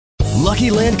Lucky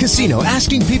Land Casino,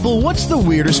 asking people, what's the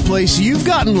weirdest place you've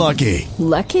gotten lucky?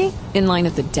 Lucky? In line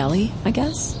at the deli, I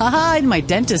guess? Aha, in my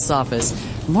dentist's office.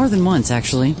 More than once,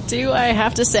 actually. Do I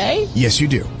have to say? Yes, you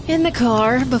do. In the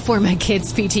car before my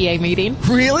kids' PTA meeting.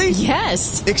 Really?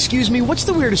 Yes. Excuse me, what's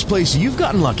the weirdest place you've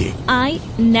gotten lucky? I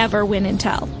never win and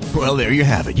tell. Well, there you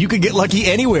have it. You can get lucky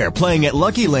anywhere, playing at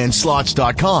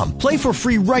LuckyLandSlots.com. Play for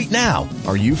free right now.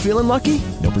 Are you feeling lucky?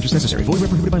 No purchase necessary. Void where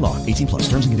prohibited by law. 18+.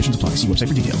 Terms and conditions apply. See website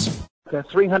for details.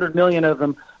 300 million of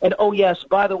them. And, oh, yes,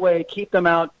 by the way, keep them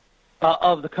out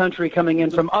of the country coming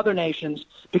in from other nations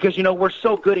because, you know, we're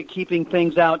so good at keeping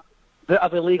things out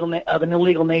of an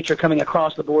illegal nature coming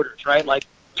across the borders, right, like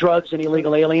drugs and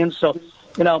illegal aliens. So,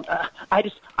 you know,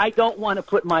 I don't want to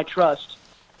put my trust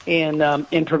in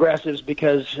progressives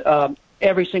because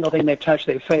every single thing they've touched,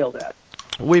 they've failed at.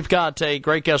 We've got a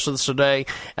great guest with us today,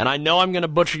 and I know I'm going to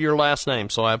butcher your last name,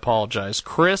 so I apologize.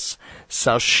 Chris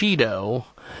Salcido.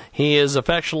 He is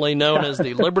affectionately known as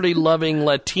the liberty-loving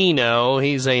Latino.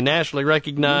 He's a nationally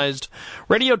recognized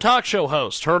radio talk show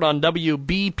host, heard on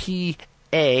WBPA,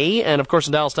 and, of course,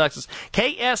 in Dallas, Texas,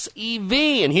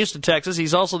 KSEV in Houston, Texas.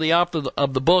 He's also the author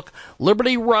of the book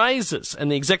Liberty Rises and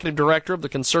the executive director of the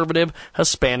Conservative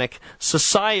Hispanic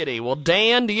Society. Well,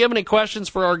 Dan, do you have any questions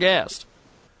for our guest?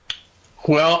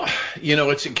 Well, you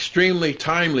know, it's extremely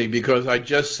timely because I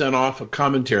just sent off a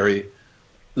commentary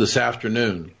this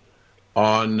afternoon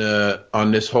on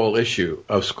this whole issue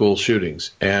of school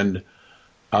shootings. And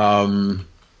I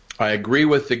agree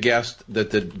with the guest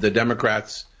that the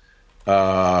Democrats,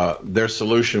 their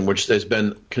solution, which has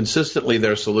been consistently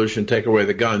their solution, take away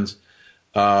the guns,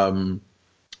 doesn't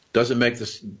make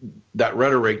this, that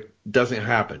rhetoric doesn't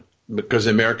happen because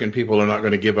American people are not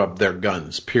going to give up their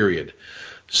guns, period.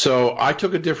 So I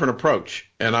took a different approach,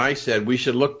 and I said we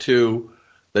should look to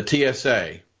the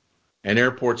TSA and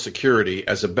airport security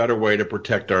as a better way to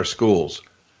protect our schools.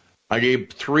 I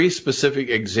gave 3 specific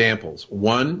examples.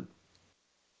 1,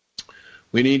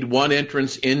 we need one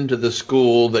entrance into the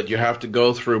school that you have to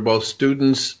go through both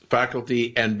students,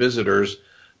 faculty, and visitors,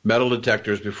 metal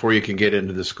detectors, before you can get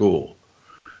into the school.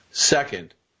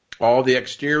 2nd, all the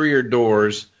exterior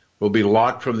doors will be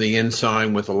locked from the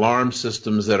inside with alarm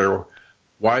systems that are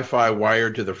Wi-Fi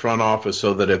wired to the front office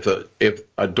so that if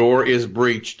a door is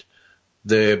breached,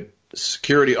 the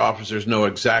security officers know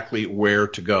exactly where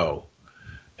to go.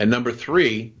 And number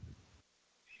 3,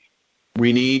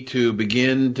 we need to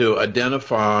begin to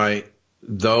identify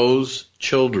those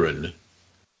children,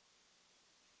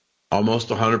 almost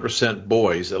 100%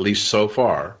 boys, at least so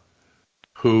far,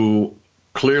 who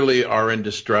clearly are in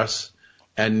distress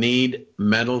and need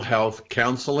mental health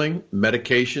counseling,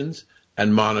 medications,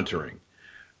 and monitoring.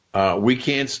 We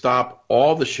can't stop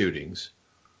all the shootings,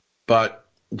 but,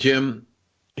 Jim,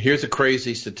 here's a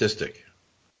crazy statistic.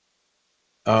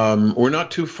 We're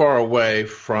not too far away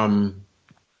from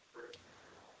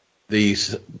the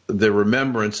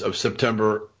remembrance of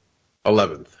September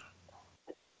 11th.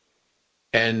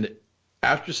 And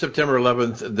after September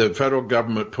 11th, the federal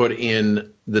government put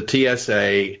in the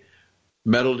TSA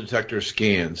metal detector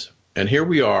scans. And here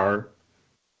we are,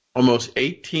 almost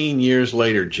 18 years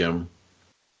later, Jim.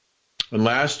 And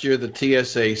last year, the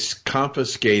TSA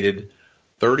confiscated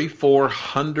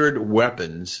 3,400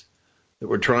 weapons that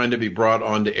were trying to be brought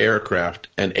onto aircraft,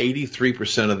 and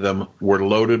 83% of them were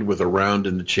loaded with a round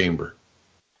in the chamber.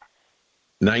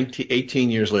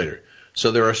 18 years later.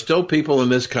 So there are still people in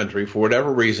this country, for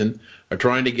whatever reason, are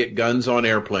trying to get guns on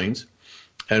airplanes.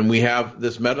 And we have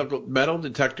this metal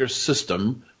detector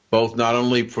system, both not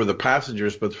only for the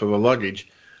passengers but for the luggage,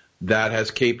 that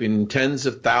has keeping tens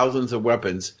of thousands of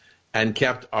weapons and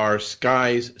kept our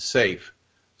skies safe.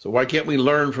 So why can't we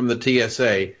learn from the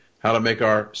TSA how to make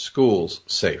our schools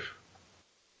safe?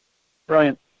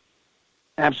 Brilliant.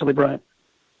 Absolutely brilliant.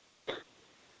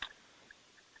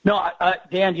 No,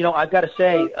 Dan, you know, I've got to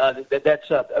say that's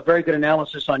a very good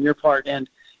analysis on your part. And,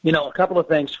 you know, a couple of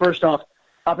things. First off,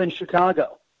 up in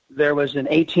Chicago, there was an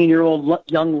 18-year-old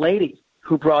young lady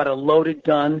who brought a loaded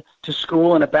gun to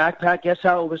school in a backpack. Guess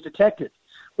how it was detected?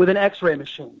 With an X-ray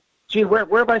machine. Gee, where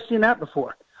have I seen that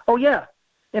before? Oh, yeah,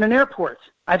 in an airport.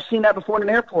 I've seen that before in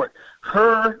an airport.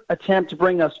 Her attempt to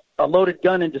bring a loaded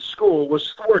gun into school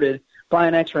was thwarted by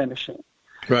an X-ray machine.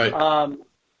 Right.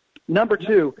 Number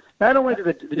 2, not only do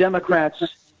the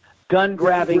Democrats'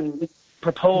 gun-grabbing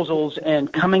proposals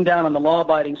and coming down on the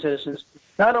law-abiding citizens,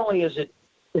 not only is it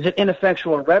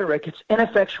ineffectual rhetoric, it's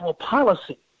ineffectual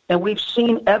policy. And we've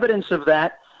seen evidence of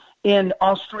that in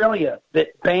Australia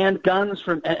that banned guns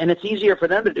from, and it's easier for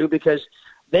them to do because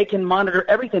they can monitor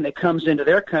everything that comes into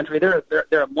their country.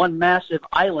 They're one massive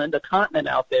island, a continent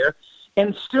out there,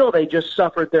 And still they just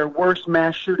suffered their worst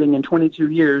mass shooting in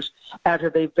 22 years after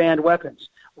they banned weapons.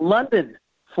 London,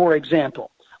 for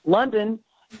example. London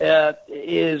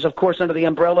is, of course, under the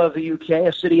umbrella of the UK,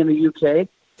 a city in the UK.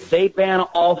 They ban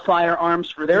all firearms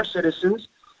for their citizens.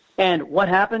 And what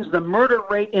happens? The murder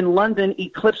rate in London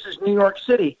eclipses New York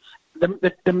City.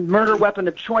 The murder weapon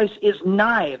of choice is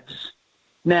knives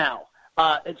now.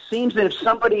 It seems that if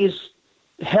somebody is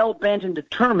hell-bent and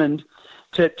determined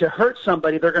to hurt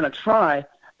somebody, they're going to try.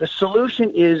 The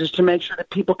solution is to make sure that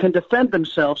people can defend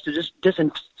themselves, to just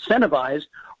disincentivize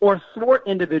or thwart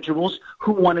individuals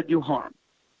who want to do harm.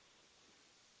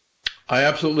 I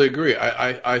absolutely agree.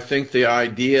 I think the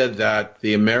idea that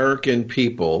the American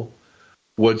people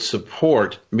would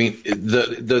support, I mean,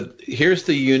 here's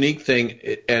the unique thing,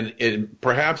 and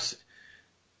perhaps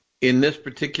in this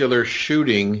particular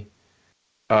shooting,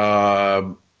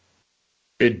 it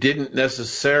didn't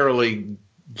necessarily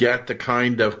get the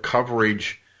kind of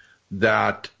coverage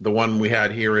that the one we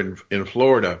had here in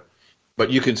Florida, but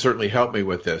you can certainly help me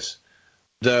with this.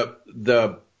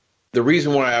 The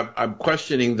reason why I'm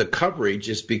questioning the coverage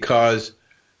is because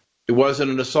it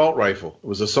wasn't an assault rifle. It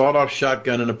was a sawed-off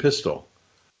shotgun and a pistol.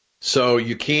 So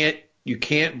you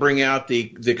can't bring out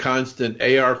the constant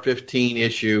AR-15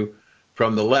 issue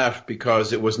from the left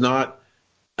because it was not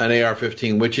an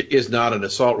AR-15, which is not an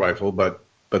assault rifle, but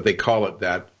they call it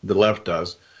that. The left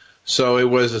does. So it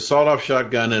was a sawed-off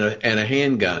shotgun and a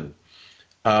handgun.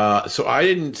 So I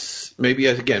didn't. Maybe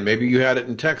you had it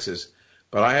in Texas.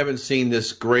 But I haven't seen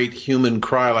this great human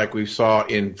cry like we saw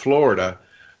in Florida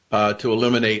to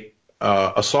eliminate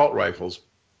assault rifles,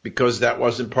 because that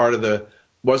wasn't part of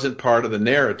the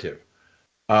narrative.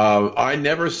 I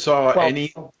never saw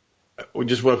any.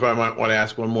 Just what if I might want to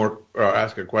ask one more, or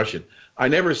ask a question? I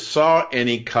never saw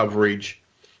any coverage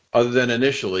other than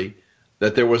initially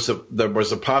that there was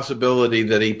a possibility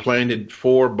that he planted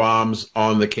 4 bombs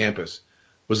on the campus.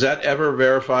 Was that ever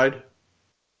verified?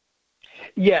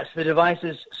 Yes, the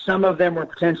devices, some of them were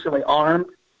potentially armed.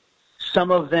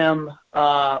 Some of them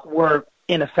were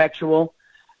ineffectual.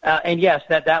 And yes,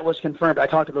 that was confirmed. I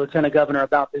talked to the lieutenant governor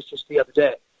about this just the other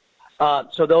day.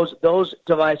 So those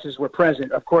devices were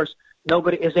present. Of course,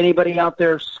 is anybody out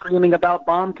there screaming about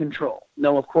bomb control?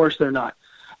 No, of course they're not.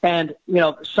 And,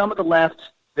 some of the left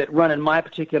that run in my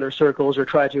particular circles or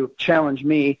try to challenge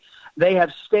me, they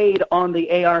have stayed on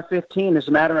the AR-15. As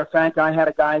a matter of fact, I had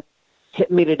a guy hit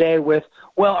me today with,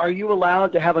 well, are you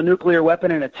allowed to have a nuclear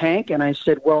weapon in a tank? And I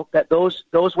said, well, that those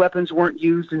weapons weren't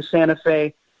used in Santa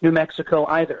Fe, New Mexico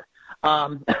either.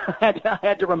 I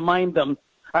had to remind them,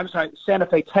 Santa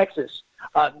Fe, Texas.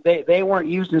 They weren't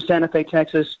used in Santa Fe,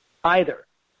 Texas either.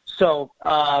 So,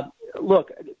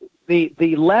 look,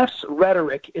 the left's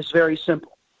rhetoric is very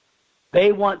simple.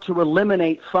 They want to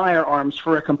eliminate firearms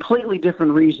for a completely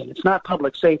different reason. It's not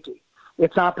public safety.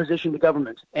 It's opposition to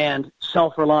government and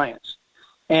self-reliance.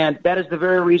 And that is the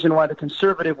very reason why the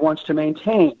conservative wants to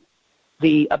maintain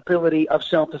the ability of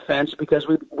self-defense, because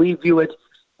we view it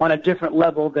on a different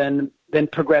level than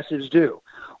progressives do.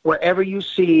 Wherever you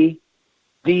see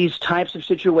these types of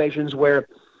situations where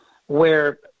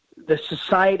the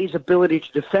society's ability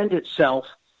to defend itself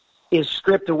is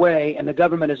stripped away and the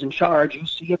government is in charge, you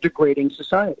see a degrading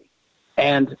society.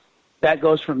 And that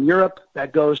goes from Europe,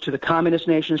 that goes to the communist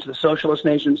nations, to the socialist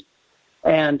nations.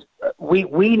 And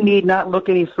we need not look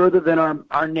any further than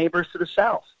our neighbors to the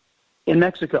south in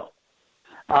Mexico.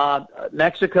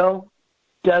 Mexico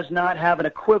does not have an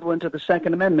equivalent of the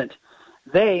Second Amendment.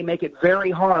 They make it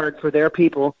very hard for their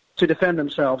people to defend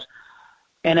themselves.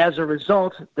 And as a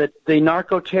result, the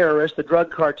narco-terrorists, the drug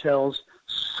cartels,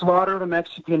 slaughter the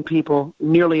Mexican people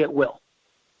nearly at will.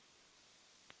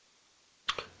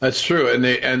 That's true, and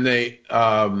they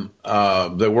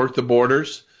work the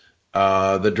borders,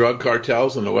 the drug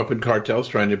cartels and the weapon cartels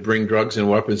trying to bring drugs and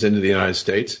weapons into the United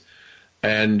States,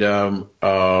 and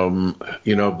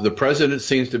the president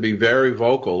seems to be very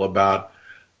vocal about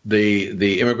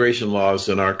the immigration laws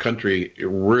in our country.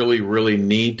 Really, really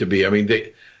need to be. I mean,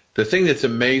 the thing that's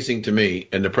amazing to me,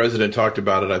 and the president talked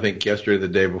about it, I think yesterday or the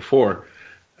day before,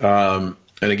 and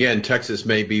again, Texas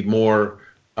may be more.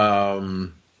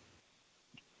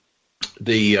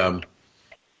 The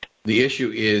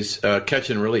issue is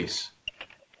catch and release.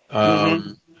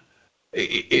 The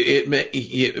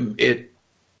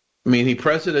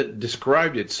president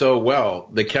described it so well.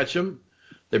 They catch him,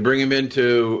 they bring him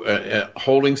into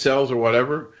holding cells or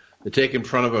whatever. They take him in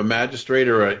front of a magistrate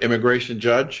or an immigration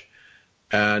judge,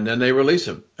 and then they release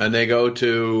him. And they go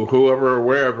to whoever or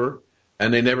wherever,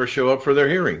 and they never show up for their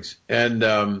hearings. And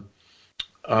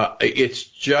it's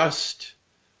just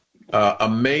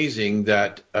amazing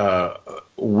that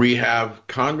we have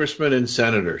congressmen and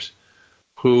senators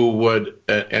who would,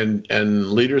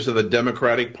 and leaders of the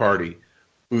Democratic Party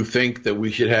who think that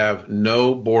we should have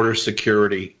no border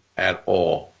security at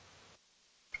all.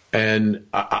 And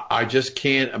I just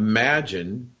can't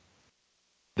imagine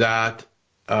that.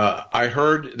 I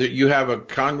heard that you have a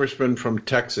congressman from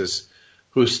Texas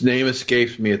whose name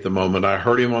escapes me at the moment. I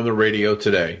heard him on the radio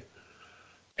today.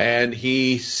 And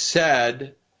he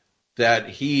said that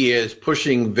he is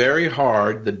pushing very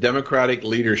hard, the Democratic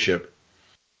leadership,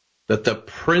 that the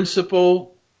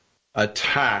principal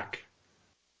attack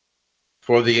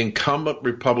for the incumbent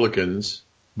Republicans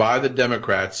by the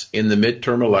Democrats in the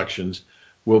midterm elections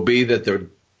will be that the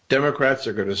Democrats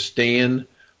are going to stand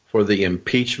for the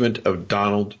impeachment of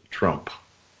Donald Trump.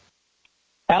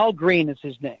 Al Green is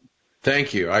his name.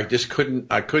 Thank you. I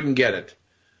couldn't get it.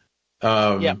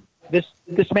 Yeah, this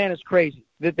man is crazy.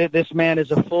 This man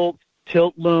is a full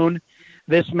tilt loon.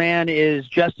 This man is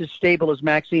just as stable as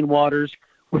Maxine Waters,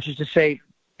 which is to say,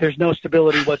 there's no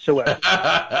stability whatsoever.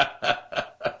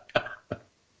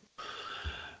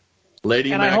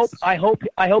 Lady and Max. I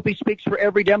hope he speaks for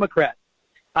every Democrat.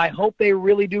 I hope they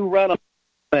really do run on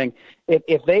thing.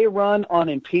 If they run on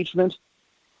impeachment,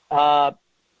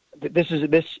 this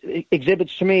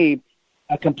exhibits to me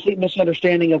a complete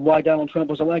misunderstanding of why Donald Trump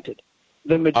was elected.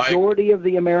 The majority of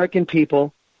the American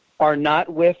people are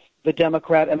not with the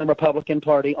Democrat and the Republican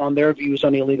Party on their views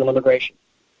on illegal immigration.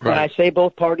 Right. And I say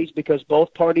both parties because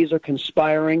both parties are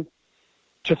conspiring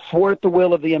to thwart the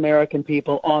will of the American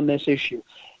people on this issue.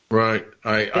 Right.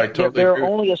 I totally there agree. are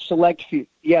only a select few.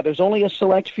 Yeah, there's only a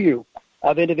select few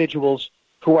of individuals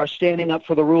who are standing up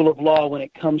for the rule of law when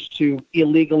it comes to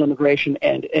illegal immigration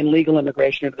and legal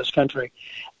immigration into this country.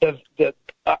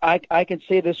 I can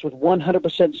say this with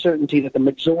 100% certainty that the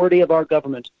majority of our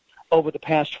government over the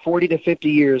past 40 to 50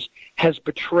 years has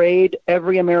betrayed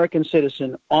every American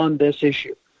citizen on this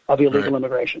issue of illegal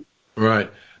immigration. Right.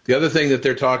 The other thing that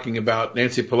they're talking about,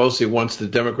 Nancy Pelosi wants the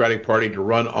Democratic Party to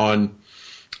run on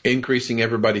increasing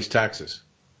everybody's taxes.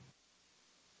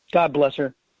 God bless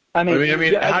her. I mean,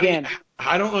 again,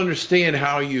 I don't understand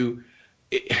how you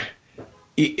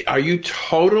are you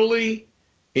totally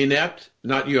inept?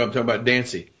 Not you. I'm talking about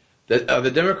Nancy.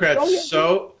 The Democrats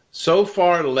so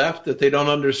far left that they don't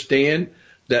understand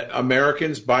that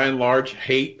Americans, by and large,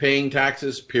 hate paying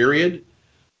taxes. Period.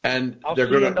 And they're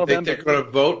going to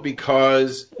vote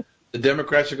because the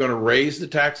Democrats are going to raise the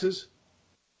taxes.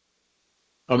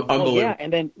 Unbelievable. Yeah,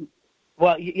 and then,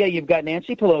 you've got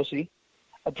Nancy Pelosi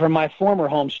from my former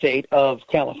home state of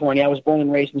California. I was born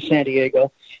and raised in San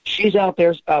Diego. She's out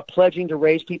there pledging to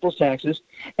raise people's taxes.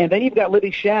 And then you've got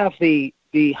Libby Schaaf,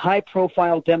 the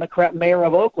high-profile Democrat mayor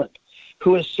of Oakland,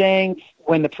 who is saying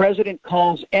when the president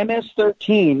calls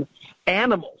MS-13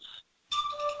 animals,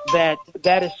 that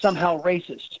is somehow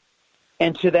racist.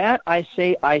 And to that, I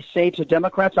say to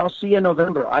Democrats, I'll see you in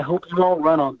November. I hope you all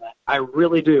run on that. I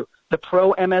really do. The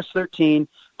pro-MS-13,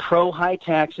 pro-high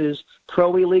taxes,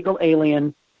 pro-illegal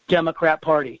alien Democrat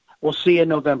Party. We'll see you in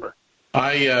November.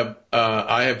 I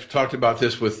have talked about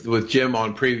this with Jim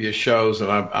on previous shows, and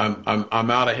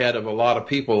I'm out ahead of a lot of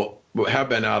people. Have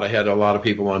been out ahead of a lot of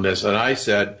people on this, and I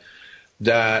said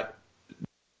that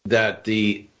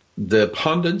the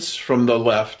pundits from the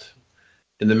left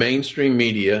in the mainstream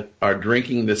media are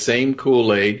drinking the same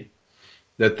Kool-Aid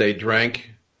that they drank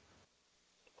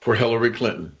for Hillary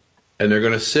Clinton. And they're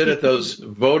going to sit at those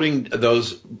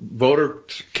voter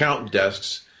count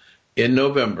desks in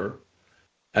November,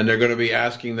 and they're going to be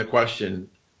asking the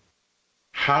question,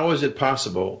 how is it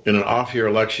possible in an off-year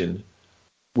election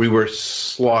we were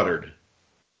slaughtered?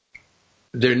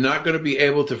 They're not going to be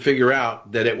able to figure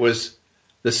out that it was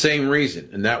the same reason,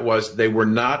 and that was they were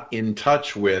not in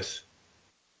touch with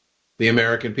the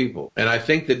American people. And I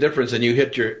think the difference, and you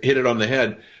hit it on the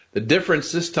head, the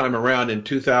difference this time around in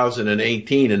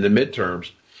 2018 in the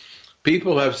midterms,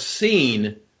 people have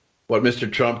seen what Mr.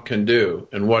 Trump can do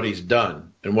and what he's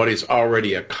done and what he's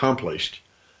already accomplished.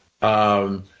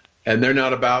 And they're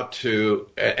not about to,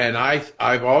 and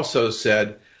I've also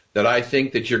said that I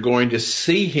think that you're going to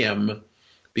see him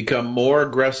become more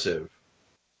aggressive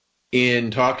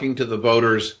in talking to the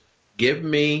voters, give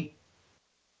me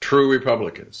true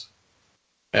Republicans.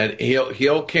 And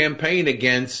he'll campaign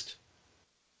against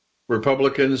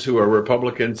Republicans who are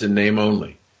Republicans in name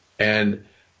only. And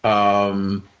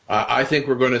I think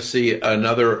we're going to see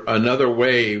another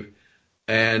wave,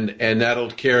 and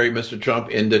that'll carry Mr. Trump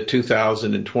into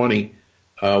 2020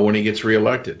 when he gets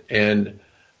reelected. And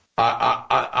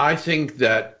I think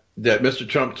that Mr.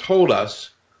 Trump told us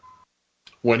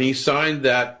when he signed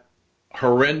that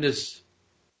horrendous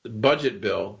budget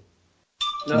bill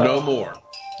No more.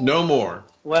 No more.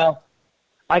 Well,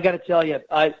 I got to tell you,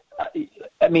 I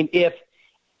mean,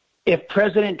 if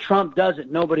President Trump does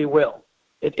it, nobody will.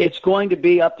 It's going to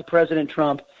be up to President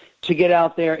Trump to get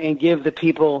out there and give the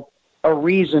people a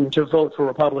reason to vote for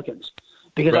Republicans.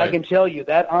 Because I can tell you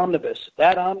that omnibus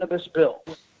bill,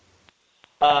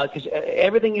 because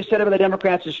everything you said about the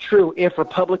Democrats is true if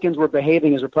Republicans were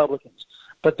behaving as Republicans.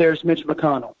 But there's Mitch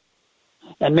McConnell.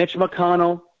 And Mitch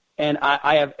McConnell, and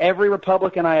I have every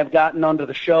Republican I have gotten onto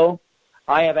the show,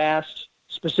 I have asked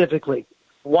specifically,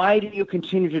 why do you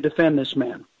continue to defend this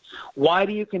man? Why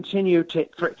do you continue to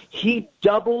 – he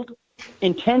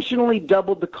intentionally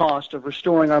doubled the cost of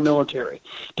restoring our military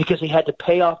because he had to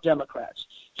pay off Democrats.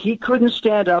 He couldn't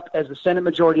stand up as the Senate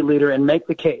Majority Leader and make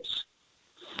the case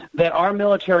that our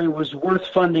military was worth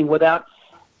funding with the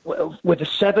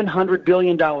 $700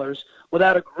 billion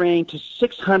without agreeing to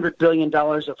 $600 billion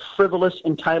of frivolous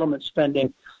entitlement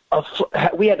spending.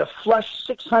 We had to flush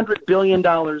 $600 billion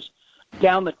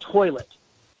down the toilet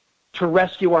to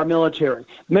rescue our military.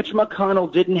 Mitch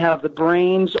McConnell didn't have the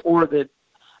brains or the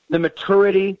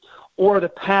maturity or the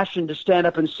passion to stand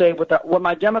up and say what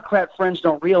my Democrat friends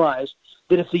don't realize,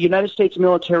 that if the United States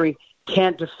military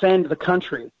can't defend the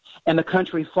country and the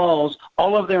country falls,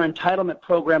 all of their entitlement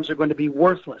programs are going to be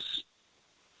worthless.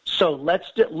 So let's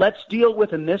deal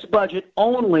with in this budget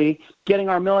only getting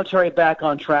our military back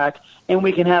on track, and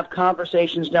we can have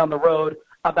conversations down the road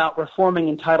about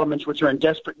reforming entitlements, which are in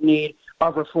desperate need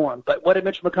of reform. But what did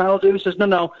Mitch McConnell do? He says,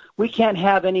 no, we can't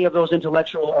have any of those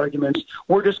intellectual arguments.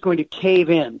 We're just going to cave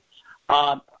in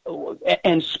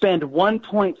and spend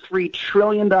 $1.3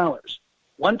 trillion.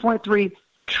 $1.3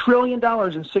 trillion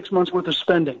in 6 months worth of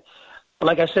spending.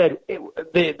 Like I said,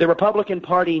 the Republican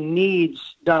Party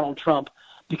needs Donald Trump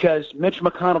because Mitch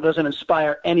McConnell doesn't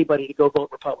inspire anybody to go vote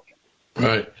Republican.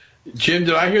 Right. Jim,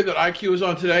 did I hear that IQ is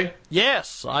on today?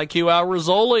 Yes, IQ Al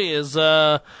Rizzoli has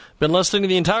been listening to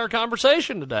the entire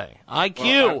conversation today.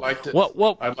 IQ,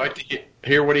 well, I'd like to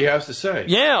hear what he has to say.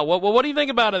 Yeah, what do you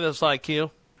think about this, IQ?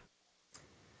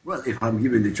 Well, if I'm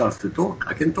given the chance to talk,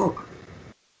 I can talk.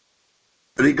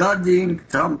 Regarding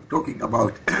Trump talking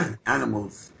about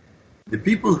animals, the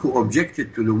people who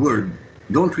objected to the word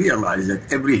don't realize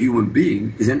that every human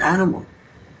being is an animal.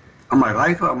 Am I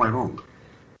right or am I wrong?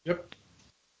 Yep.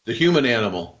 The human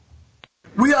animal.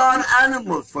 We are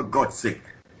animals, for God's sake.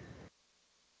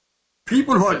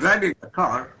 People who are driving a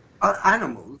car are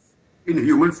animals in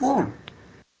human form.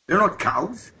 They're not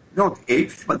cows, not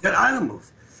apes, but they're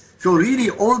animals. So really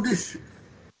all this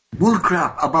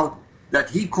bullcrap about that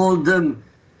he called them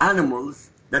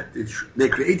animals, that they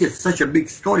created such a big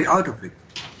story out of it.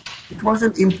 It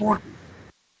wasn't important.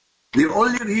 The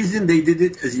only reason they did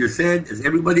it, as you said, as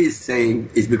everybody is saying,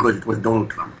 is because it was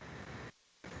Donald Trump.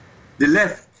 The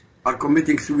left are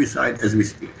committing suicide as we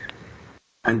speak.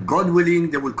 And God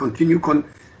willing, they will continue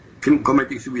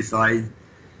committing suicide.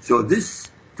 So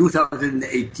this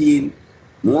 2018,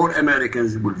 more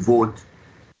Americans will vote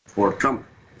for Trump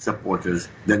supporters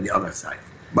than the other side.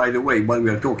 By the way, while we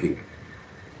are talking,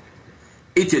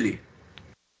 Italy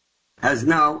has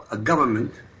now a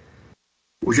government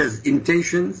which has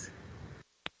intentions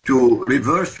to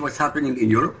reverse what's happening in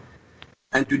Europe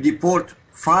and to deport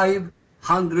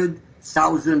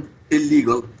 500,000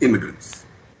 illegal immigrants.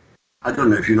 I don't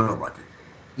know if you know about it.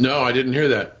 No, I didn't hear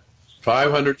that.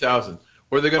 500,000.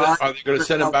 Are they going to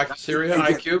send them back to Syria,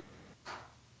 IQ?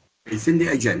 It's in the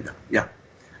agenda, yeah.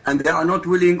 And they are not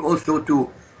willing also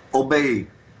to obey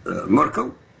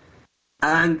Merkel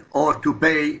and or to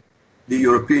pay the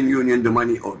European Union the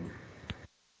money owed.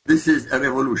 This is a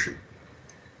revolution.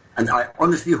 And I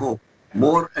honestly hope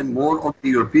more and more of the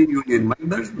European Union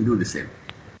members will do the same.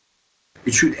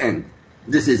 It should end.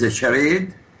 This is a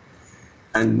charade,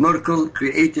 and Merkel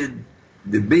created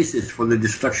the basis for the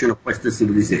destruction of Western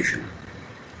civilization.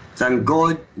 Thank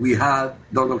God we have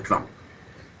Donald Trump.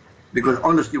 Because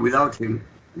honestly, without him,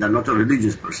 and I'm not a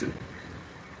religious person,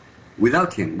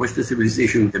 without him, Western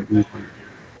civilization would have been gone.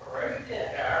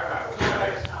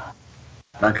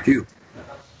 Back to you.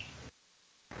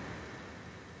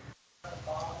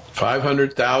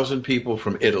 500,000 people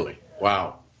from Italy.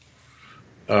 Wow.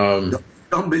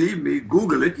 Don't believe me?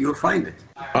 Google it. You'll find it.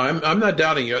 I'm not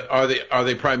doubting you. Are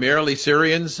they primarily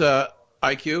Syrians,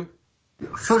 IQ?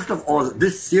 First of all,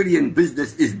 this Syrian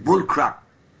business is bullcrap.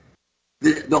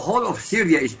 The whole of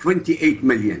Syria is 28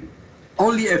 million.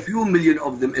 Only a few million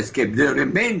of them escaped. The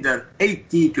remainder,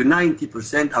 80 to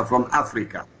 90%, are from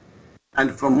Africa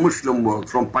and from Muslim world,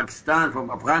 from Pakistan, from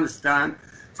Afghanistan,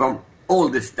 from all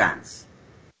the stands.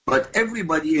 But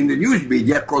everybody in the news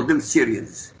media called them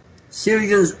Syrians.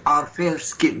 Syrians are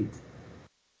fair-skinned.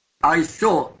 I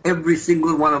saw every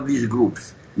single one of these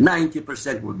groups.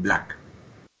 90% were black.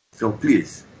 So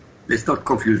please, let's not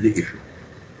confuse the issue.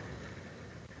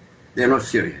 They're not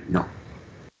Syrian, no.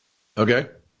 Okay.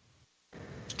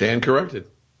 Stand corrected.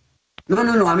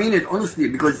 No, I mean it honestly,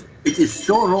 because it is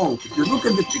so wrong. If you look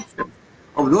at the pictures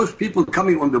of those people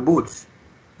coming on the boats,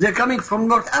 they're coming from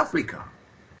North Africa.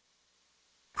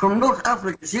 From North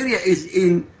Africa. Syria is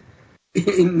in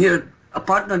near a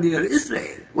partner near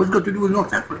Israel. What's got to do with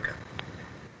North Africa?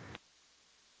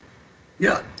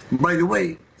 Yeah. By the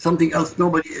way, something else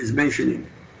nobody is mentioning.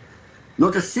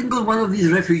 Not a single one of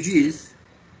these refugees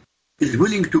is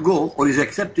willing to go or is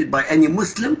accepted by any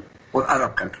Muslim or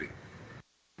Arab country.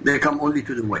 They come only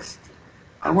to the West.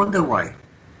 I wonder why.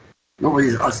 Nobody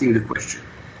is asking the question.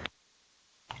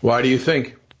 Why do you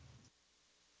think?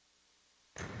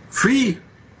 Free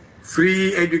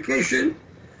education,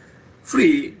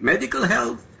 free medical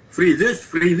health, free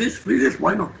this.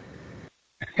 Why not?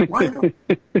 Why not?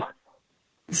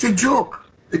 It's a joke.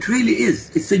 It really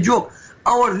is. It's a joke.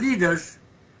 Our leaders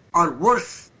are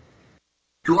worse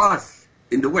to us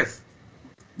in the West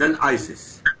than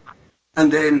ISIS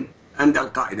and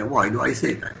Al-Qaeda. Why do I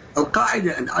say that?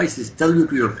 Al-Qaeda and ISIS tell you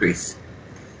to your face,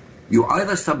 you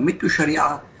either submit to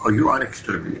Sharia or you are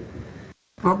exterminated.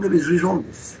 The problem is resolved.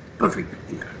 It's perfectly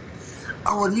clear.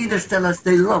 Our leaders tell us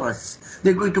they love us,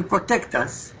 they're going to protect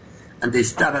us, and they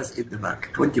stab us in the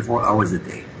back 24 hours a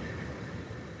day.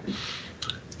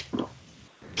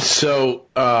 So,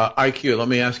 IQ, let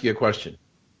me ask you a question.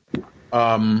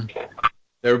 There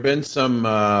have been some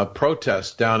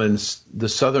protests down in the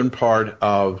southern part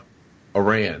of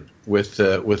Iran with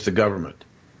the government.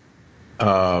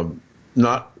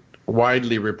 Not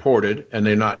widely reported, and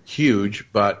they're not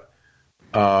huge, but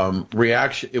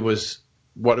reaction.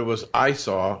 I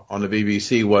saw on the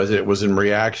BBC was it was in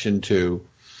reaction to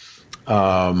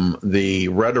the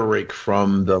rhetoric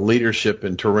from the leadership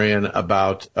in Tehran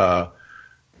about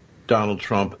Donald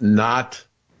Trump not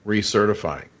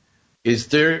recertifying.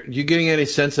 You getting any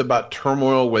sense about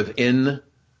turmoil within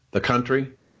the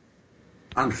country?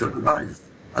 I'm surprised.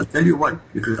 I'll tell you what,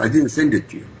 because I didn't send it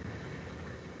to you.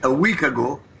 A week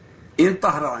ago, in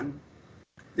Tehran,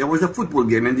 there was a football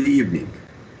game in the evening.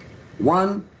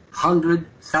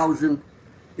 100,000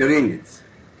 Iranians.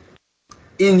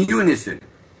 In unison,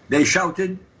 they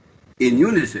shouted, in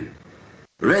unison,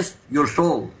 rest your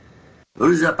soul,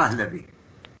 Reza Pahlavi.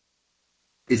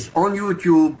 It's on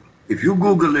YouTube. If you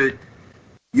Google it,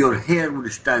 your hair will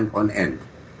stand on end.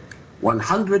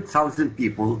 100,000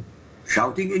 people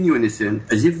shouting in unison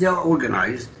as if they are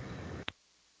organized,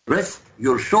 rest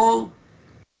your soul,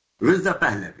 Reza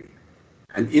Pahlavi.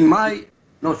 And in my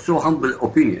not so humble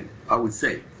opinion, I would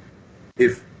say,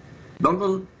 if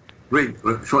Donald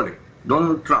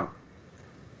Trump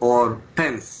or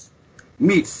Pence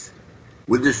meets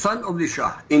with the son of the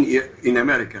Shah in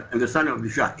America, and the son of the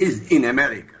Shah is in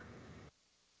America,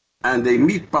 and they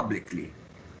meet publicly,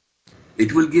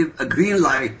 it will give a green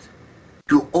light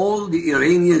to all the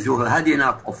Iranians who have had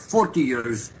enough of 40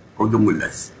 years of the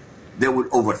mullahs. They will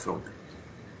overthrow them.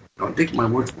 Don't take my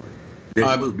word for it. They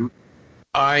will do.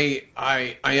 I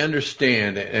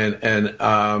understand,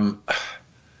 and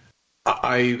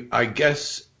I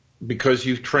guess because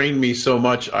you've trained me so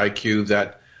much, IQ,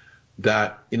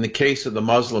 that in the case of the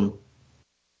Muslim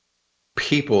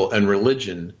people and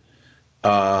religion,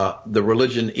 the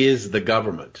religion is the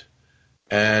government.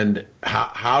 And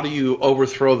how do you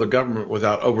overthrow the government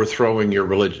without overthrowing your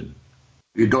religion?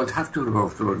 You don't have to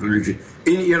overthrow religion.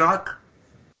 In Iraq,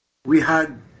 we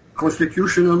had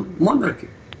constitutional monarchy.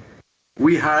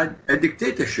 We had a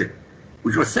dictatorship,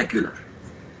 which was secular.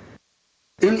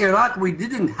 In Iraq, we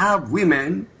didn't have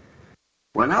women.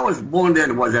 When I was born there,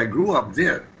 as I grew up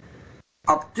there,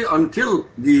 until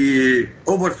the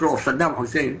overthrow of Saddam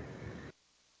Hussein,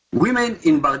 women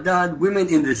in Baghdad, women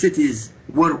in the cities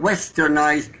were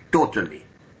westernized totally.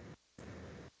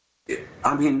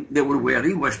 I mean, they were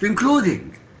wearing Western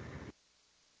clothing.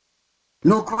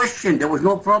 No question, there was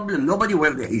no problem. Nobody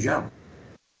wore the hijab.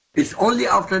 It's only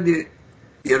after the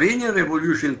Iranian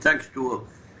Revolution, thanks to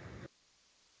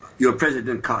your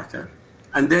President Carter,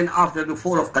 and then after the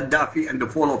fall of Gaddafi and the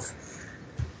fall of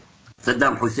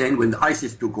Saddam Hussein, when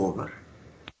ISIS took over,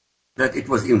 that it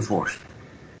was enforced.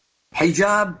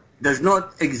 Hijab does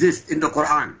not exist in the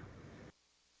Quran.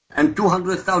 And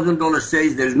 $200,000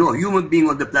 says there is no human being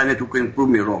on the planet who can prove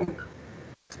me wrong.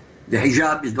 The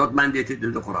hijab is not mandated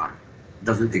in the Quran. It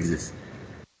doesn't exist.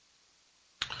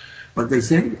 But they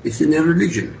say it's in their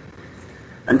religion.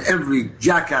 And every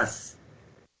jackass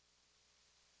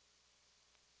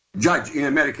judge in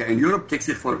America and Europe takes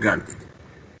it for granted.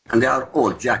 And they are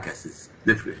all jackasses,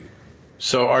 literally.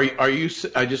 So are you?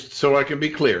 I just so I can be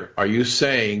clear. Are you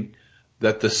saying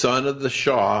that the son of the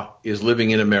Shah is living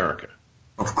in America?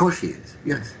 Of course he is.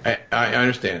 Yes. I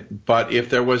understand. But if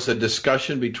there was a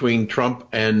discussion between Trump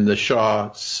and the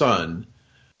Shah's son,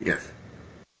 yes,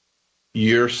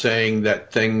 you're saying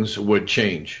that things would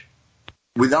change.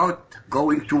 Without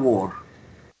going to war,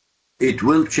 it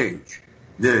will change.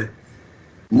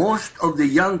 Most of the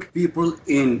young people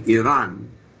in Iran,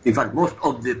 in fact, most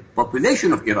of the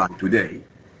population of Iran today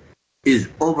is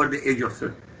over the age of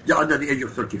under the age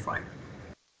of 35.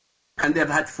 And they've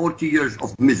had 40 years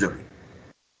of misery.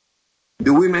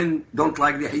 The women don't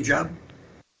like the hijab,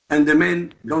 and the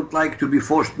men don't like to be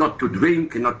forced not to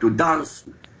drink and not to dance.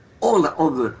 All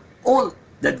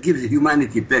that gives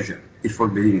humanity pleasure is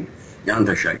forbidden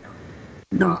under Sharia.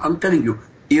 No, I'm telling you,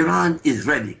 Iran is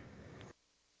ready.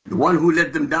 The one who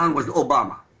let them down was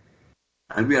Obama.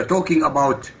 And we are talking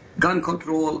about gun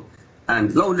control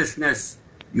and lawlessness.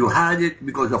 You had it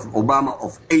because of Obama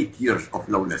of 8 years of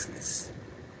lawlessness.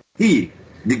 He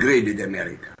degraded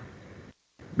America.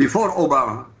 Before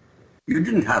Obama, you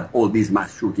didn't have all these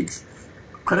mass shootings.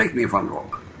 Correct me if I'm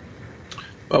wrong.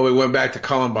 Well, we went back to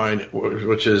Columbine,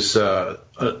 which is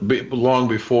long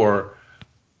before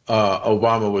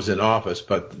Obama was in office,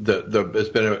 but there's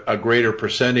been a greater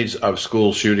percentage of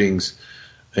school shootings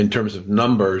in terms of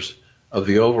numbers of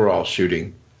the overall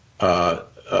shooting since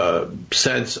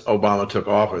Obama took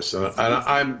office. And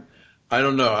I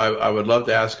don't know. I would love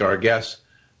to ask our guests,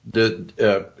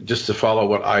 just to follow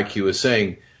what IQ is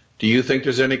saying, do you think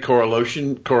there's any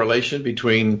correlation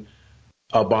between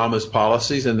Obama's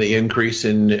policies and the increase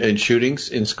in shootings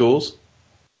in schools?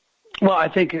 Well, I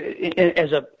think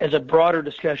as a broader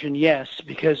discussion, yes,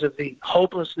 because of the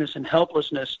hopelessness and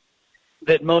helplessness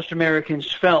that most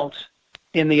Americans felt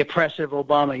in the oppressive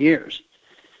Obama years.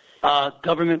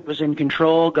 Government was in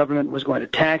control. Government was going to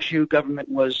tax you. Government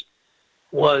was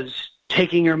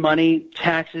taking your money.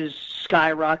 Taxes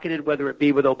skyrocketed, whether it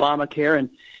be with Obamacare, and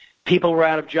people were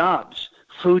out of jobs.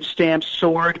 Food stamps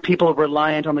soared. People were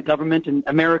reliant on the government, and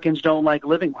Americans don't like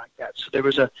living like that. So there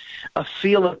was a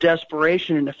feel of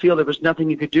desperation and a feel there was nothing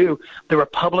you could do. The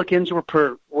Republicans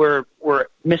were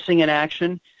missing in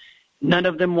action. None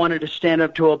of them wanted to stand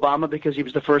up to Obama because he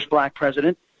was the first black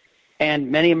president,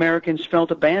 and many Americans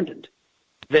felt abandoned.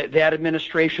 That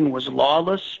administration was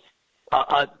lawless,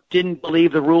 didn't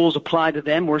believe the rules applied to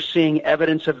them. We're seeing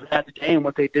evidence of that today in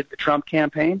what they did the Trump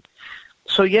campaign.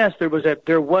 So yes, there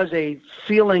was a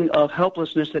feeling of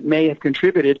helplessness that may have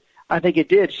contributed. I think it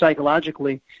did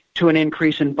psychologically to an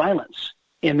increase in violence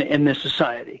in this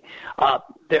society.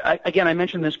 Again, I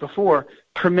mentioned this before: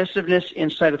 permissiveness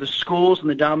inside of the schools and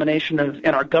the domination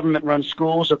in our government-run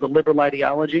schools of the liberal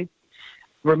ideology,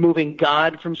 removing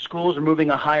God from schools, removing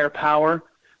a higher power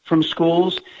from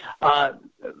schools.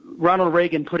 Ronald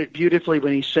Reagan put it beautifully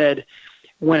when he said,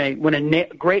 When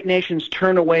great nations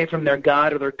turn away from their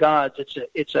God or their gods,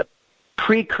 it's a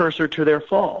precursor to their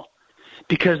fall,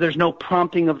 because there's no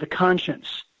prompting of the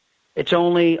conscience. It's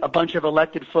only a bunch of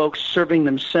elected folks serving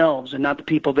themselves and not the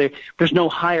people. There's no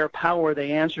higher power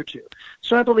they answer to.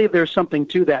 So I believe there's something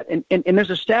to that. And there's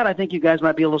a stat I think you guys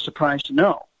might be a little surprised to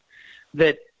know,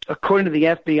 that according to the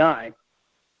FBI,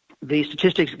 the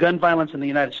statistics, gun violence in the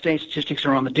United States, statistics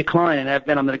are on the decline and have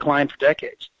been on the decline for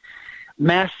decades.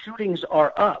 Mass shootings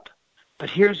are up, but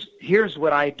here's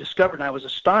what I discovered, and I was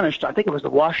astonished. I think it was the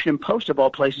Washington Post, of all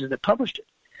places, that published it,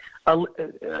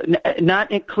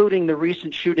 not including the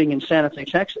recent shooting in Santa Fe,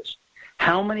 Texas.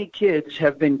 How many kids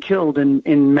have been killed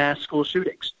in mass school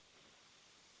shootings?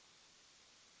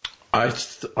 I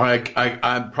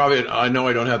know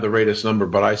I don't have the latest number,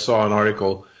 but I saw an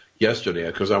article yesterday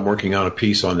because I'm working on a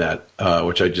piece on that,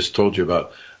 which I just told you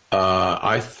about.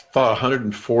 I thought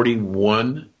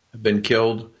 141 have been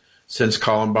killed since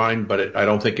Columbine, but I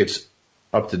don't think it's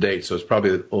up to date, so it's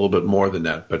probably a little bit more than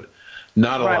that, but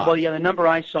not a lot. Well, the number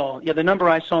I saw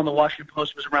in the Washington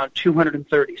Post was around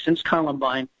 230 since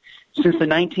Columbine. Since the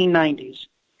 1990s,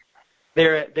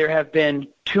 there have been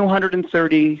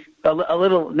 230, a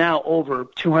little now over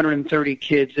 230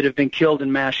 kids that have been killed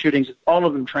in mass shootings, all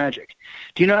of them tragic.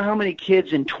 Do you know how many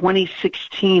kids in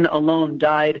 2016 alone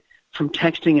died from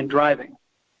texting and driving?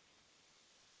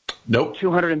 Nope.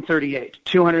 238.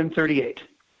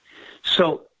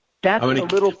 So that's a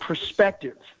little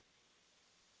perspective.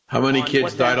 How many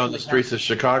kids died on the streets of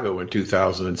Chicago in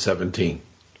 2017?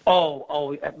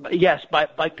 Oh, yes,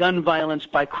 by gun violence,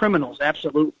 by criminals,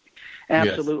 absolutely.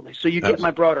 Yes. So you get my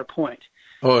broader point.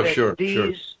 Oh, sure.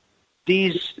 These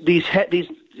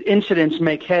incidents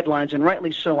make headlines, and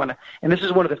rightly so. And this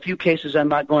is one of the few cases I'm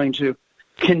not going to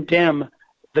condemn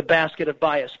the basket of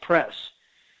biased press.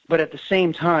 But at the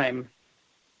same time,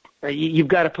 You've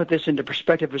got to put this into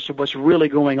perspective as to what's really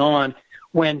going on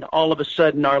when all of a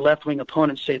sudden our left-wing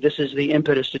opponents say this is the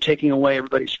impetus to taking away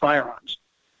everybody's firearms.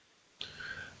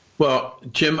 Well,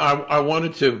 Jim, I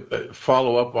wanted to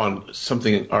follow up on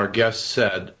something our guest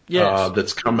said. Yes.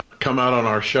 That's come out on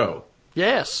our show.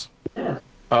 Yes.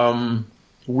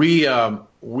 We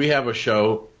have a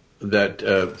show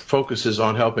that focuses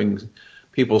on helping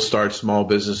people start small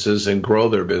businesses and grow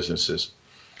their businesses.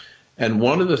 And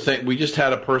one of the things, we just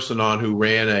had a person on who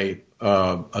ran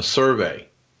a survey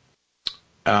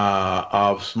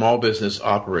of small business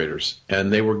operators,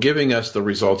 and they were giving us the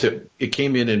results. It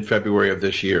came in February of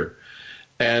this year,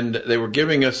 and they were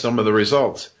giving us some of the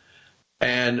results.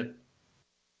 And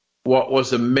what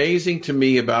was amazing to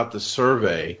me about the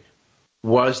survey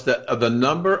was that the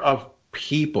number of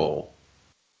people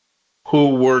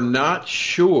who were not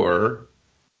sure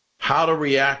how to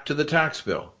react to the tax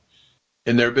bill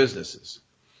in their businesses.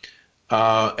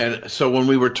 And so when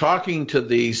we were talking to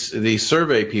these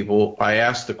survey people, I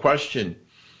asked the question,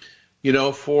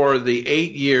 for the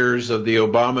 8 years of the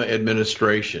Obama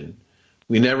administration,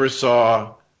 we never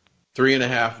saw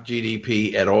 3.5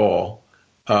 GDP at all.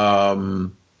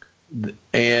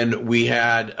 And we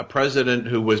had a president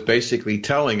who was basically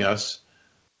telling us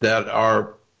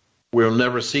that we'll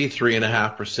never see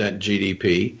 3.5%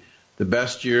 GDP. The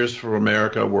best years for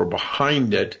America were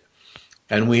behind it,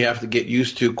 and we have to get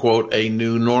used to, quote, a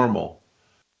new normal.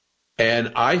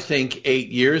 And I think 8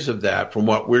 years of that, from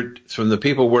the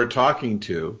people we're talking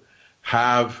to,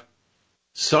 have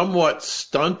somewhat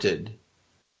stunted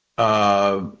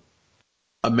American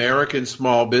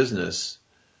small business,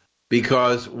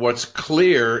 because what's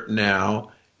clear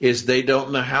now is they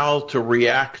don't know how to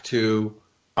react to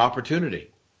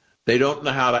opportunity. They don't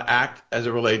know how to act as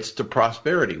it relates to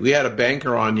prosperity. We had a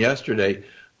banker on yesterday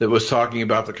that was talking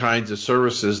about the kinds of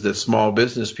services that small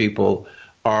business people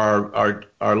are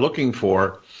looking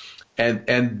for,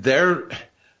 and they're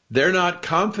not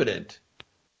confident.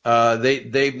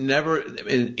 They've never,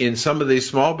 in some of these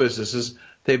small businesses,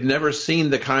 they've never seen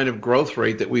the kind of growth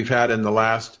rate that we've had in the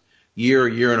last year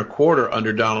and a quarter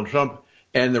under Donald Trump.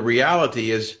 And the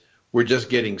reality is we're just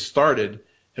getting started,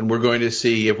 and we're going to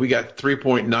see, if we got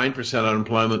 3.9%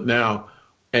 unemployment now,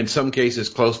 in some cases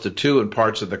close to 2% in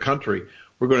parts of the country,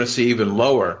 we're going to see even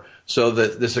lower, so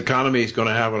that this economy is going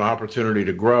to have an opportunity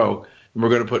to grow, and we're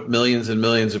going to put millions and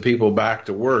millions of people back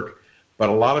to work. But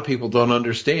a lot of people don't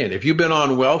understand. If you've been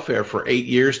on welfare for 8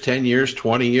 years, 10 years,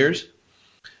 20 years,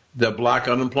 the black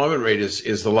unemployment rate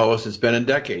is the lowest it's been in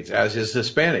decades, as is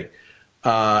Hispanic.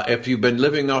 If you've been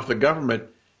living off the government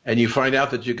and you find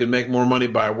out that you can make more money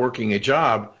by working a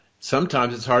job,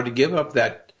 sometimes it's hard to give up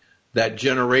that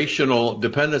generational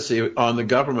dependency on the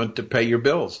government to pay your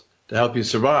bills, to help you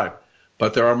survive.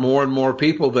 But there are more and more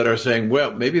people that are saying,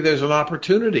 well, maybe there's an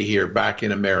opportunity here back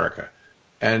in America.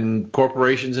 And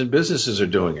corporations and businesses are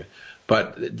doing it.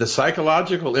 But the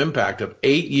psychological impact of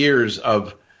 8 years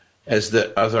of, as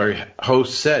our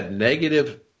host said,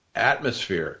 negative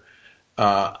atmosphere.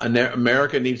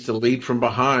 America needs to lead from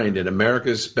behind, and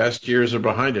America's best years are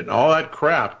behind it. And all that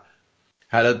crap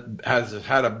has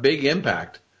had a big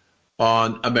impact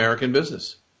on American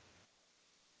business.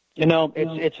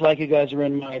 It's like you guys are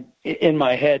in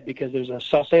my head, because there's a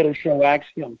Salcedo show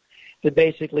axiom that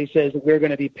basically says that we're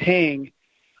going to be paying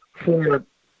for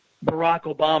Barack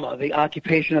Obama, the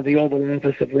occupation of the Oval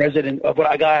Office of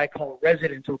what a guy I call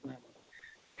Resident Obama,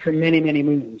 for many, many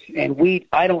moons. And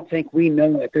I don't think we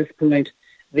know at this point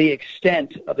the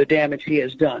extent of the damage he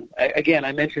has done.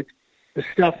 I mentioned the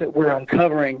stuff that we're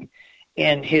uncovering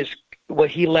in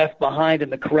what he left behind in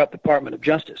the corrupt Department of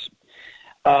Justice.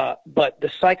 But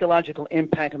the psychological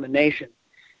impact on the nation,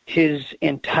 his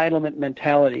entitlement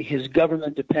mentality, his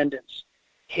government dependence,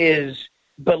 his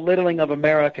belittling of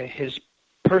America, his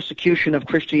persecution of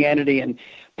Christianity and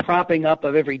propping up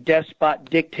of every despot,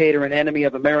 dictator, and enemy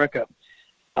of America,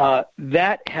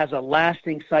 that has a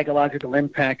lasting psychological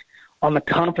impact on the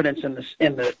confidence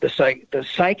in the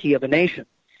psyche of a nation.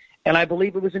 And I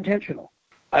believe it was intentional.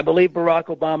 I believe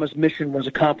Barack Obama's mission was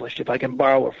accomplished, if I can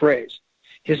borrow a phrase.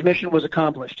 His mission was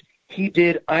accomplished. He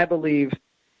did, I believe,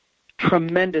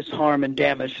 tremendous harm and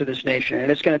damage to this nation,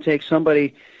 and it's going to take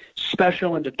somebody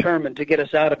special and determined to get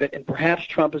us out of it, and perhaps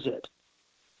Trump is it.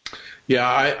 Yeah,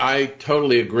 I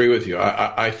totally agree with you.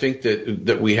 I think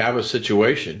that we have a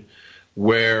situation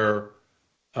where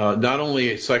not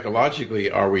only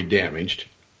psychologically are we damaged,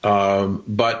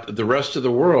 but the rest of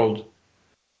the world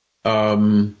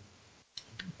didn't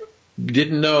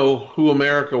know who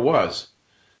America was.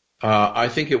 I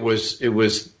think it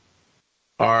was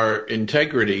our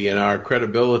integrity and our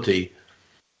credibility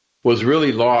was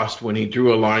really lost when he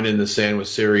drew a line in the sand with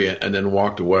Syria and then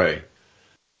walked away.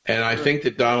 And I think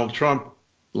that Donald Trump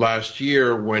last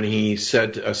year, when he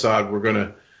said to Assad, we're going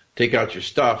to take out your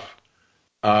stuff,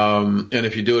 and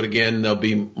if you do it again, there'll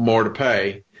be more to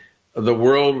pay, the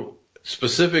world,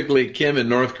 specifically Kim in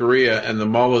North Korea and the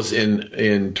mullahs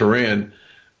in Tehran,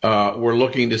 were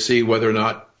looking to see whether or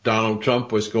not Donald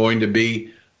Trump was going to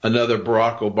be another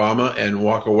Barack Obama and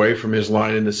walk away from his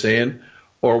line in the sand,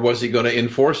 or was he going to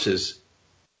enforce his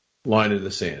line in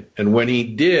the sand? And when he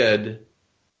did,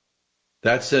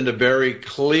 that sent a very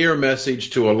clear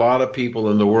message to a lot of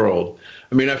people in the world.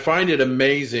 I mean, I find it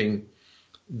amazing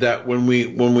that when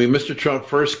Mr. Trump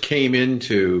first came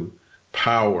into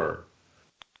power,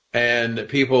 and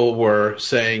people were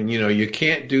saying, you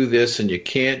can't do this and you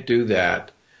can't do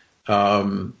that,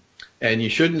 and you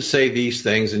shouldn't say these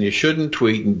things, and you shouldn't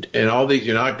tweet, and all these,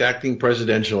 you're not acting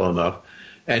presidential enough.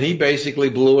 And he basically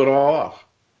blew it all off.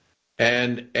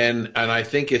 And I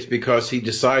think it's because he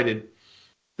decided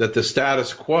that the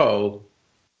status quo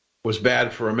was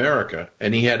bad for America,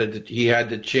 and he had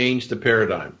to change the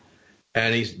paradigm.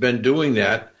 And he's been doing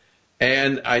that.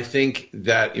 And I think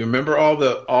that, you remember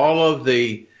all of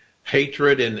the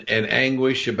hatred and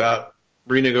anguish about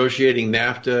renegotiating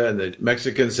NAFTA, and the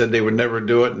Mexicans said they would never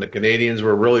do it, and the Canadians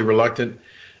were really reluctant,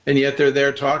 and yet they're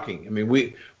there talking. I mean,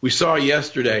 we saw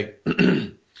yesterday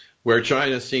where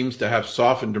China seems to have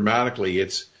softened dramatically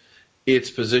its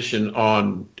position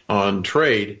on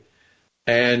trade,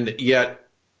 and yet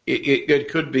it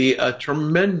could be a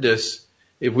tremendous,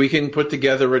 if we can put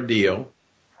together a deal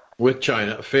with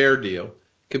China, a fair deal,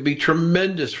 could be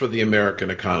tremendous for the American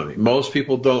economy. Most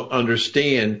people don't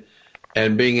understand,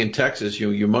 and being in Texas,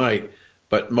 you might,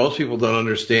 but most people don't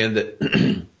understand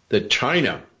that that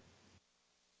China,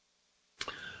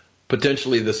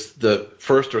 potentially the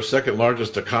first or second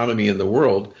largest economy in the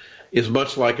world, is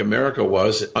much like America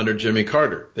was under Jimmy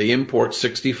Carter. They import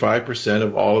 65%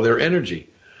 of all of their energy.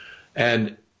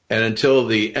 And until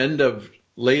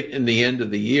late in the end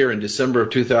of the year, in December of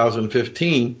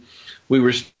 2015, we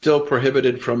were still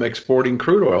prohibited from exporting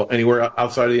crude oil anywhere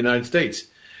outside of the United States.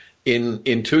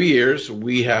 In 2 years,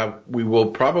 we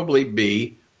will probably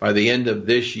be, by the end of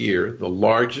this year, the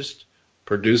largest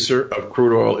producer of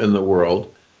crude oil in the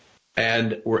world.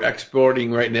 And we're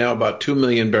exporting right now about 2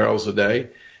 million barrels a day.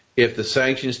 If the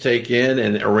sanctions take in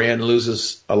and Iran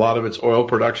loses a lot of its oil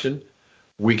production,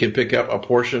 we can pick up a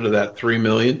portion of that 3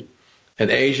 million.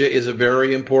 And Asia is a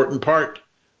very important part,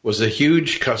 was a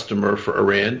huge customer for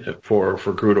Iran for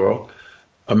crude oil.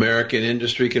 American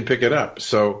industry can pick it up.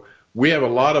 So we have a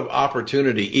lot of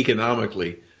opportunity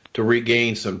economically to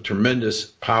regain some tremendous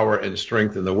power and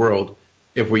strength in the world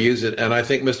if we use it. And I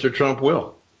think Mr. Trump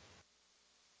will.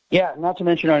 Yeah, not to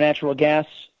mention our natural gas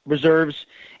reserves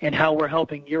and how we're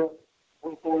helping Europe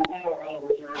with our oil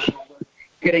reserves,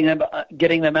 getting them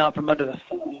out from under the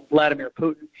thumb of Vladimir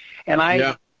Putin. And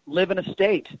I live in a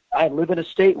state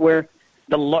where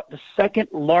the second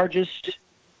largest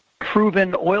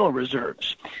proven oil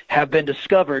reserves have been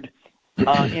discovered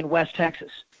in West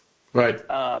Texas. Right.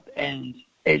 And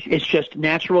it's just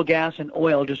natural gas and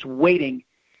oil just waiting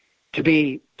to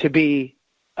be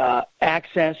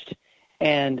accessed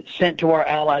and sent to our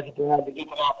allies if they have to get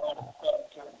them off.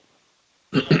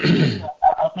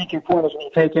 I think your point is well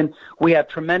taken. We have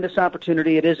tremendous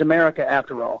opportunity. It is America,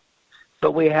 after all.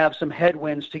 But we have some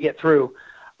headwinds to get through.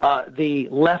 The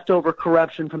leftover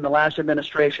corruption from the last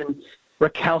administration,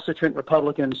 recalcitrant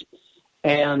Republicans,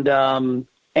 and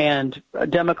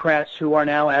Democrats who are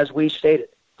now, as we stated,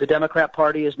 the Democrat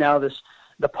Party is now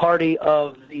the party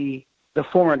of the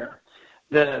foreigner.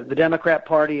 The Democrat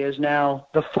Party is now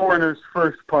the foreigner's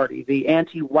first party, the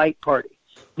anti-white party,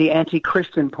 the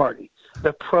anti-Christian party,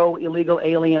 the pro-illegal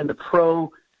alien, the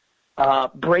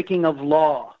pro-breaking of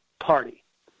law party.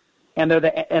 And they're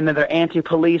the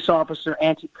anti-police officer,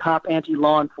 anti-cop,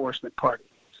 anti-law enforcement party.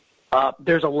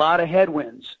 There's a lot of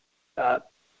headwinds to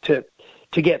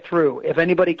get through. If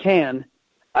anybody can,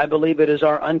 I believe it is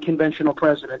our unconventional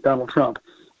president, Donald Trump.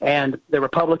 And the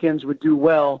Republicans would do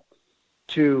well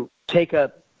to take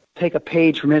a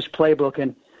page from his playbook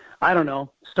and, I don't know,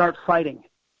 start fighting.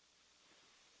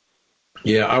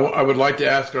 Yeah, I would like to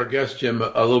ask our guest, Jim,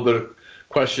 a little bit of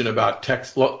question about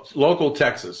local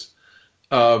Texas.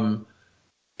 In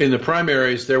the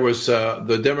primaries, there was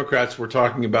the Democrats were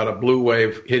talking about a blue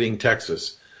wave hitting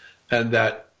Texas, and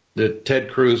that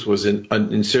Ted Cruz was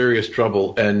in serious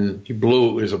trouble, and he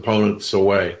blew his opponents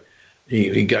away.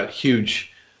 He got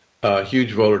huge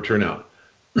voter turnout.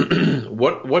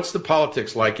 What's the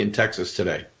politics like in Texas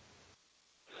today?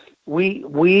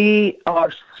 We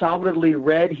are solidly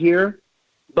red here.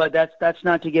 but that's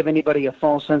not to give anybody a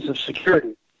false sense of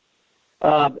security.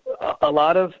 There's a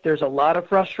lot of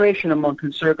frustration among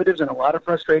conservatives and a lot of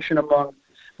frustration among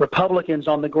Republicans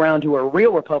on the ground who are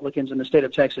real Republicans in the state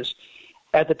of Texas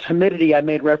at the timidity I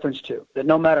made reference to, that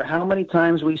no matter how many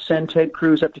times we send Ted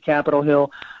Cruz up to Capitol Hill,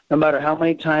 no matter how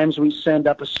many times we send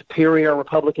up a superior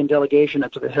Republican delegation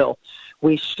up to the Hill,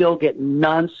 we still get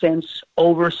nonsense,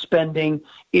 overspending,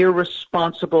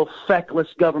 irresponsible,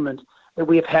 feckless government that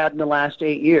we have had in the last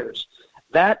 8 years.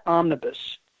 That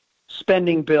omnibus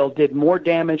spending bill did more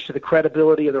damage to the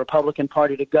credibility of the Republican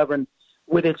Party to govern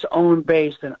with its own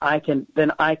base than I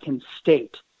can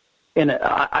state.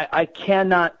 I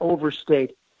cannot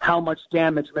overstate how much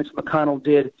damage Mitch McConnell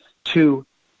did to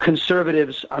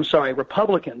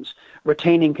Republicans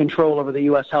retaining control over the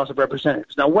U.S. House of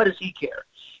Representatives. Now, what does he care?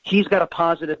 He's got a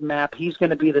positive map. He's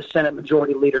going to be the Senate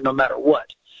Majority Leader no matter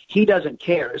what. He doesn't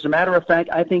care. As a matter of fact,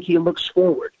 I think he looks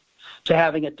forward to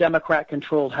having a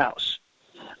Democrat-controlled House.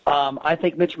 I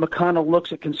think Mitch McConnell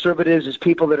looks at conservatives as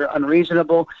people that are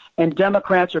unreasonable, and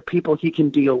Democrats are people he can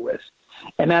deal with.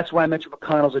 And that's why Mitch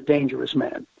McConnell's a dangerous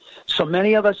man. So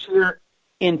many of us here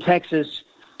in Texas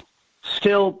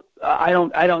still, I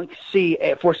don't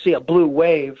foresee a blue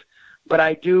wave, but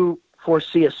I do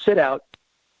foresee a sit-out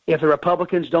if the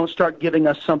Republicans don't start giving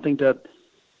us something to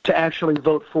actually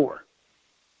vote for.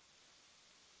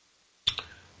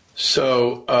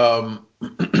 So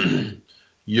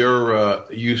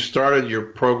you started your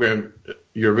program,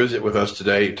 your visit with us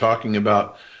today, talking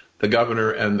about the governor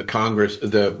and the Congress,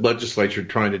 the legislature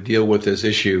trying to deal with this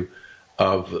issue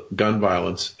of gun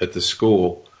violence at the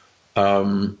school.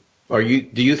 Do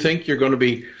you think you're going to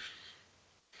be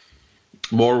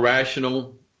more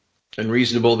rational and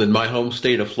reasonable than my home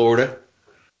state of Florida?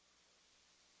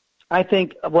 I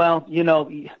think,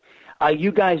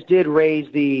 you guys did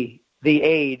raise the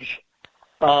age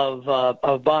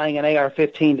of buying an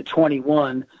AR-15 to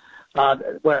 21.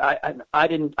 Where I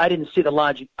didn't see the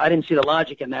logic. I didn't see the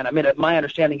logic in that. I mean, my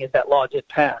understanding is that law did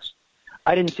pass.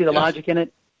 I didn't see the logic in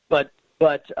it, but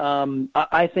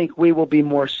I think we will be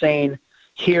more sane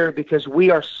here because we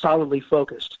are solidly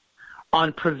focused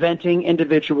on preventing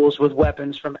individuals with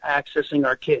weapons from accessing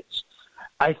our kids.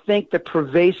 I think the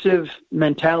pervasive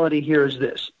mentality here is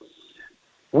this: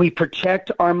 we protect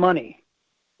our money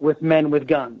with men with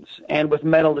guns and with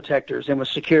metal detectors and with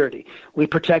security. We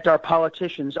protect our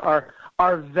politicians, our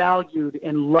valued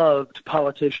and loved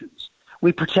politicians.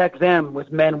 We protect them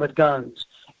with men with guns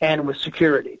and with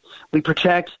security. We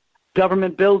protect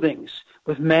government buildings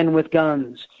with men with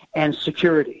guns and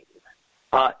security.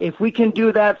 If we can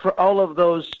do that for all of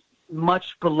those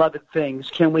much beloved things,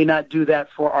 can we not do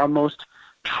that for our most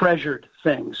treasured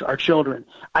things, our children?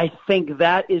 I think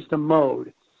that is the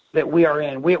mode that we are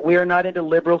in. We are not into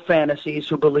liberal fantasies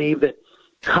who believe that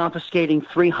confiscating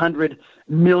 300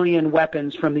 million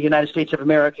weapons from the United States of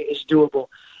America is doable.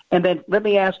 And then let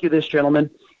me ask you this, gentlemen.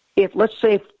 If, let's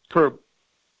say for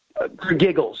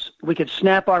giggles, we could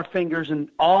snap our fingers and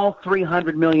all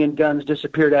 300 million guns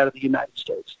disappeared out of the United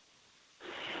States,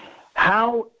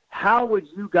 how would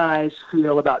you guys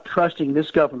feel about trusting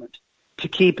this government to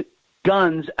keep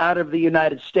guns out of the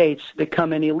United States that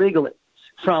come in illegally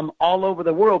from all over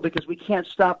the world, because we can't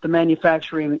stop the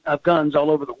manufacturing of guns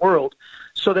all over the world?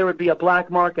 So there would be a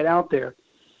black market out there.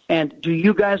 And do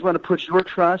you guys want to put your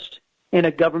trust in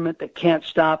a government that can't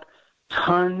stop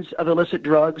tons of illicit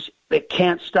drugs, that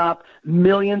can't stop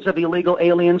millions of illegal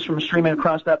aliens from streaming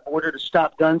across that border to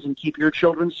stop guns and keep your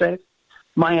children safe?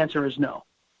 My answer is no.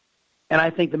 And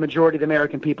I think the majority of the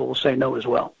American people will say no as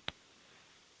well.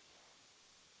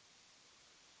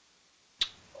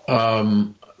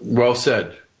 Well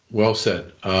said. Well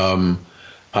said. I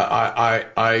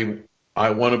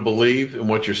want to believe in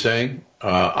what you're saying.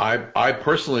 I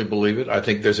personally believe it. I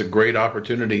think there's a great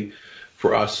opportunity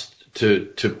for us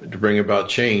to bring about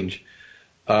change.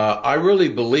 I really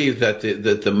believe that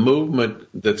the movement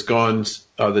that's gone,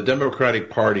 the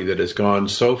Democratic Party that has gone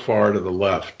so far to the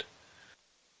left,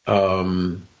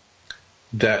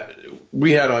 that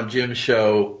we had on Jim's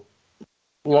show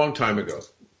a long time ago,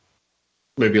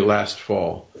 maybe last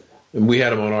fall, and we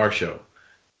had him on our show.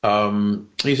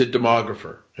 He's a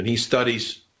demographer, and he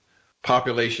studies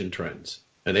population trends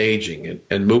and aging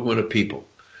and movement of people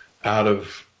out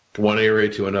of one area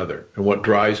to another and what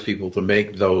drives people to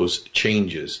make those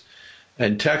changes.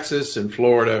 And Texas and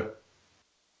Florida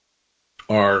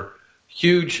are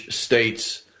huge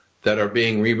states that are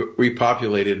being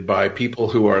repopulated by people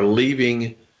who are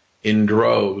leaving in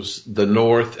droves the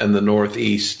North and the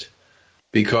Northeast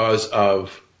because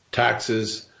of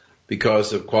taxes,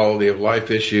 because of quality of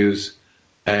life issues,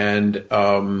 and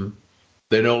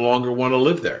they no longer want to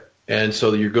live there. And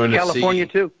so you're going to California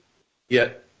see... too. Yeah,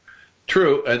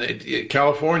 true. And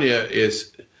California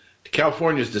is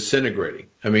disintegrating.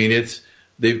 I mean,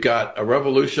 they've got a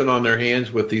revolution on their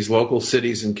hands with these local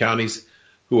cities and counties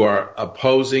who are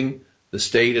opposing the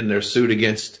state in their suit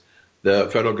against the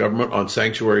federal government on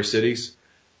sanctuary cities.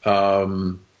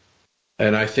 And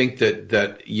I think that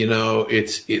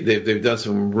they've done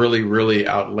some really, really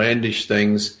outlandish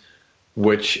things,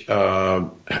 which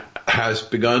has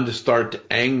begun to start to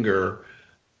anger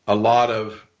a lot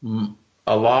of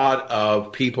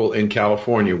people in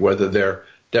California, whether they're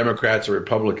Democrats or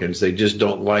Republicans. They just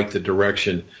don't like the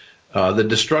direction. The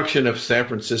destruction of San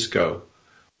Francisco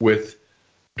with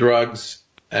drugs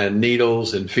and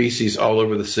needles and feces all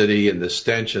over the city, and the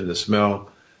stench and the smell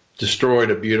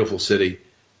destroyed a beautiful city.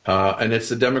 And it's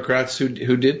the Democrats who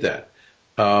did that.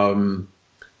 And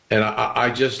I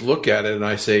just look at it and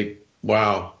I say,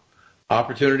 wow,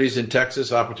 opportunities in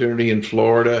Texas, opportunity in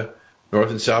Florida,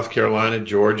 North and South Carolina,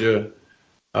 Georgia.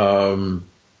 And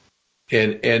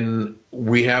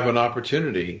we have an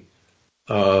opportunity.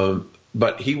 But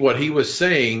what he was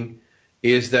saying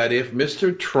is that if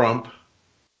Mr. Trump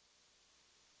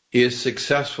is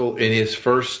successful in his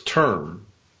first term,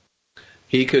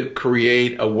 he could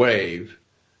create a wave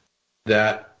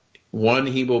that, one,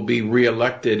 he will be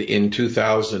reelected in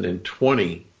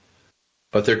 2020,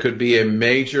 but there could be a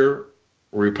major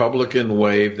Republican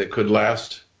wave that could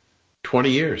last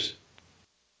 20 years.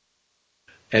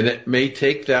 And it may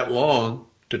take that long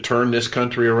to turn this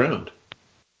country around.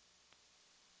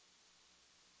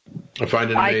 I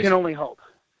find it amazing. I can only hope.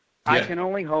 Yeah. I can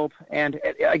only hope. And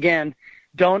again,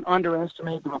 don't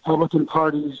underestimate the Republican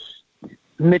Party's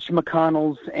Mitch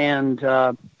McConnell's and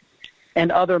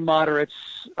other moderates,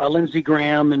 Lindsey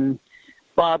Graham and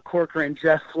Bob Corker and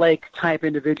Jeff Flake type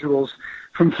individuals,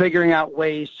 from figuring out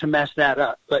ways to mess that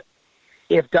up. But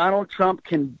if Donald Trump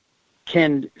can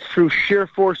through sheer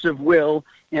force of will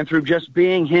and through just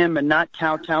being him and not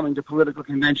kowtowing to political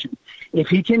convention, if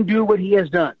he can do what he has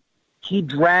done, he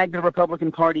dragged the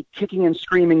Republican Party kicking and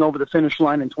screaming over the finish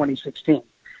line in 2016.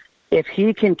 If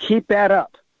he can keep that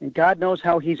up, and God knows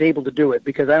how he's able to do it,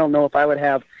 because I don't know if I would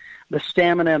have the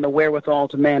stamina and the wherewithal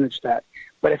to manage that.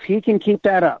 But if he can keep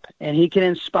that up and he can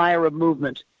inspire a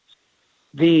movement,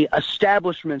 the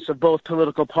establishments of both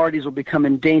political parties will become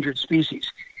endangered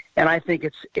species. And I think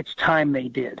it's time they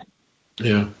did.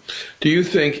 Yeah. Do you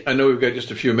think, I know we've got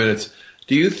just a few minutes,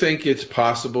 do you think it's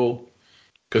possible,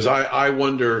 because I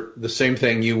wonder the same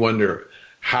thing you wonder,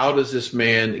 how does this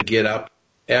man get up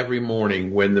every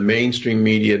morning when the mainstream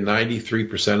media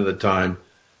 93% of the time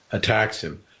attacks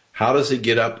him? How does he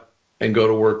get up and go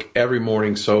to work every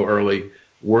morning so early,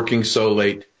 working so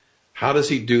late? How does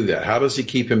he do that? How does he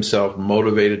keep himself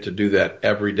motivated to do that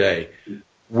every day?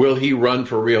 Will he run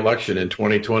for re-election in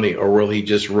 2020, or will he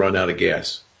just run out of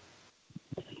gas?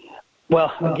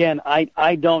 Well, again,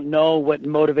 I don't know what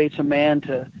motivates a man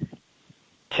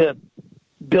to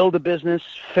build a business,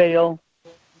 fail,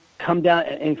 come down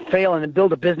and fail, and then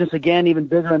build a business again, even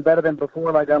bigger and better than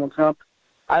before, like Donald Trump.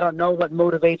 I don't know what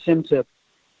motivates him to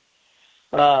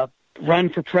run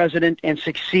for president and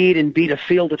succeed and beat a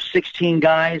field of 16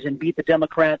 guys and beat the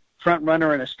Democrat front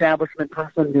runner and establishment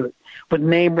person with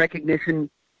name recognition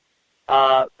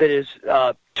that is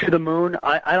to the moon.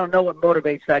 I don't know what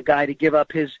motivates that guy to give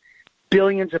up his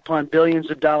billions upon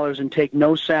billions of dollars and take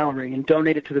no salary and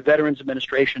donate it to the Veterans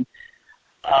Administration.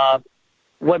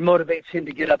 What motivates him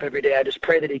to get up every day? I just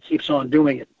pray that he keeps on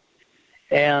doing it.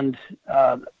 And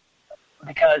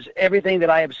because everything that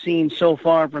I have seen so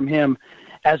far from him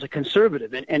as a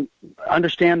conservative, and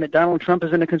understand that Donald Trump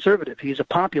isn't a conservative. He's a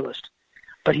populist.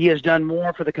 But he has done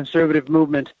more for the conservative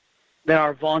movement than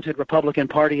our vaunted Republican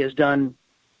Party has done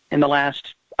in the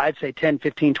last, I'd say, 10,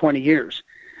 15, 20 years.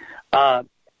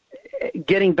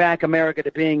 Getting back America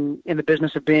to being in the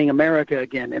business of being America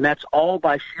again, and that's all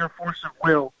by sheer force of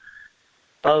will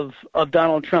of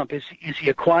Donald Trump. Is he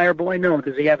a choir boy? No.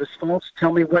 Does he have his faults?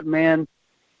 Tell me what man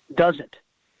doesn't.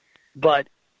 But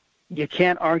you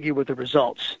can't argue with the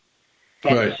results.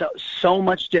 And right. so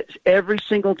much, every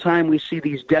single time we see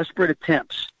these desperate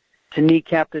attempts to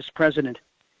kneecap this president,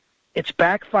 it's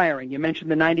backfiring. You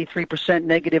mentioned the 93%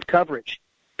 negative coverage.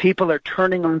 People are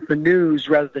turning on the news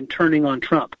rather than turning on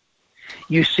Trump.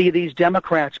 You see these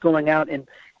Democrats going out and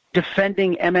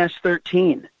defending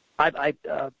MS-13.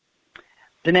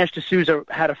 Dinesh D'Souza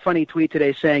had a funny tweet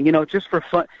today saying, just for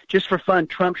fun,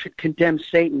 Trump should condemn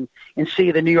Satan and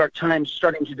see the New York Times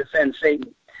starting to defend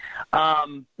Satan,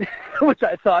 which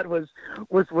I thought was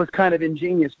kind of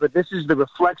ingenious. But this is the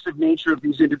reflexive nature of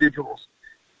these individuals.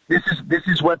 This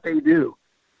is what they do,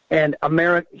 and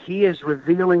he is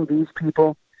revealing these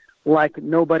people like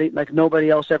nobody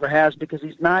else ever has, because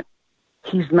he's not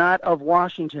of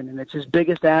Washington, and it's his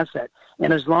biggest asset.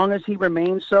 And as long as he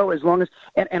remains so,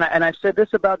 and I've said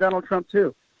this about Donald Trump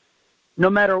too, no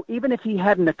matter, even if he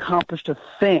hadn't accomplished a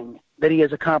thing that he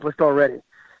has accomplished already,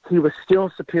 he was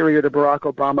still superior to Barack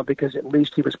Obama, because at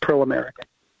least he was pro-American,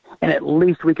 and at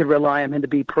least we could rely on him to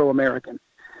be pro-American.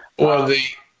 Well,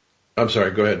 I'm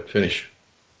sorry, go ahead, finish.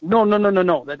 No.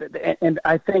 And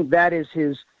I think that is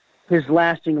his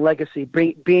lasting legacy,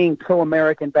 being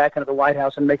pro-American back into the White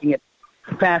House and making it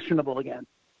fashionable again.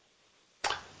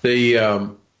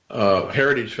 The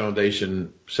Heritage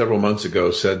Foundation several months ago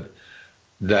said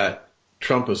that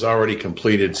Trump has already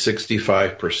completed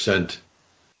 65%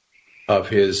 of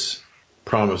his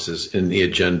promises in the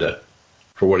agenda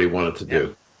for what he wanted to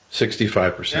do.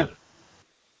 65%. Yeah.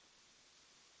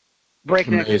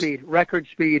 Breakneck speed, record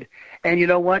speed. And you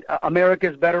know what?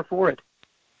 America's better for it.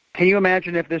 Can you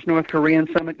imagine if this North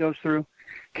Korean summit goes through?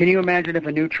 Can you imagine if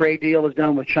a new trade deal is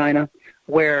done with China,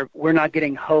 where we're not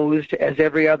getting hosed as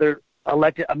every other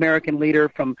elected American leader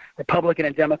from Republican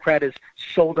and Democrat has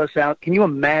sold us out? Can you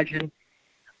imagine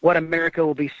what America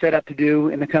will be set up to do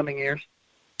in the coming years?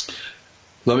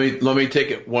 Let me take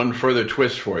it one further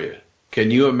twist for you. Can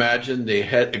you imagine the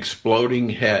exploding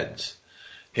heads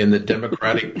in the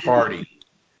Democratic Party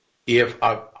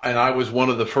and I was one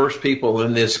of the first people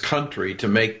in this country to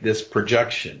make this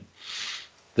projection.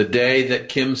 The day that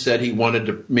Kim said he wanted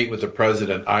to meet with the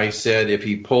president, I said if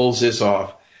he pulls this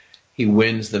off, he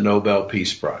wins the Nobel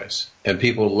Peace Prize. And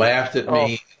people laughed at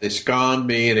me, they scorned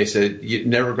me, and they said, it's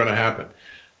never going to happen.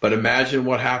 But imagine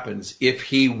what happens if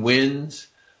he wins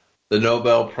the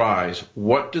Nobel Prize.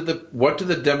 What do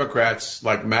the Democrats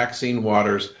like Maxine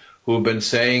Waters, who have been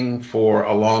saying for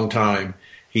a long time,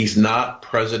 he's not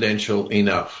presidential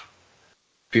enough?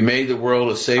 If he made the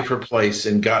world a safer place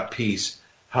and got peace,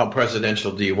 how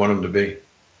presidential do you want him to be?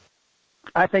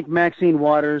 I think Maxine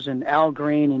Waters and Al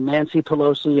Green and Nancy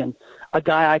Pelosi and a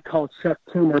guy I call Chuck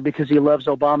Toomer because he loves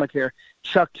Obamacare,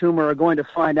 Chuck Toomer, are going to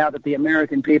find out that the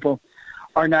American people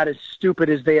are not as stupid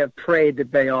as they have prayed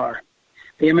that they are.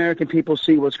 The American people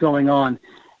see what's going on,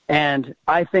 and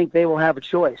I think they will have a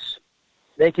choice.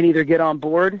 They can either get on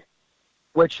board,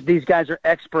 which these guys are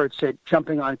experts at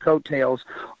jumping on coattails,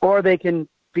 or they can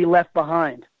be left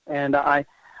behind. And I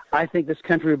think this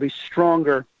country would be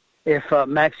stronger if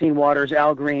Maxine Waters,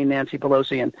 Al Green, Nancy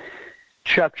Pelosi, and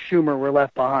Chuck Schumer were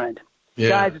left behind. Yeah.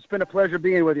 Guys, it's been a pleasure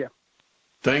being with you.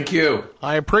 Thank you.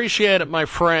 I appreciate it, my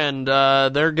friend.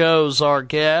 There goes our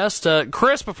guest.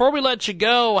 Chris, before we let you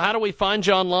go, how do we find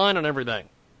you online and everything?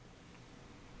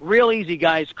 Real easy,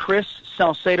 guys.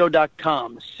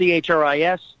 ChrisSalcedo.com.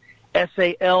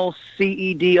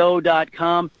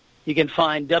 ChrisSalcedo.com. You can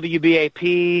find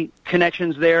WBAP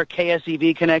connections there,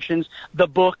 KSEV connections, the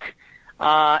book,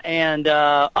 and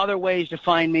other ways to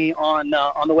find me on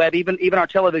the web, even our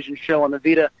television show on the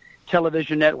Vita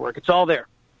Television Network. It's all there.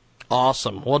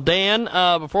 Awesome. Well, Dan,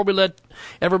 before we let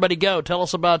everybody go, tell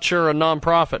us about your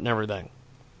nonprofit and everything.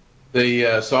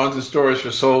 The Songs and Stories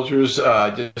for Soldiers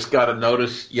just got a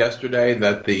notice yesterday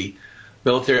that the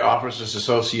Military Officers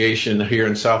Association here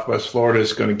in Southwest Florida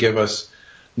is going to give us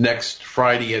next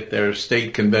Friday at their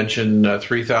state convention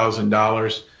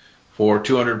 $3,000 for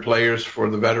 200 players for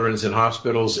the veterans in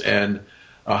hospitals and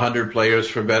 100 players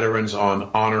for veterans on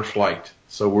honor flight.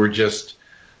 So we're just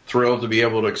thrilled to be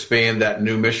able to expand that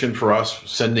new mission for us,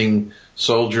 sending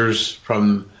soldiers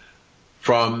from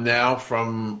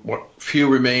what few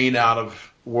remain out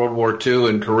of World War II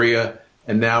in Korea,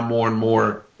 and now more and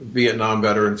more Vietnam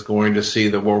veterans going to see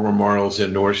the war memorials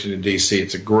in Washington, D.C.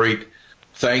 It's a great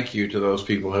thank you to those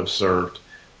people who have served.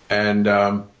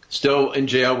 And still in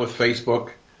jail with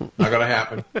Facebook. Not going to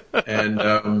happen.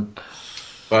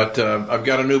 But I've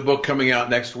got a new book coming out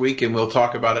next week, and we'll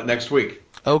talk about it next week.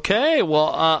 Okay.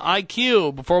 Well,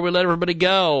 IQ, before we let everybody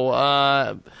go,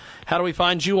 how do we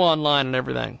find you online and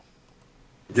everything?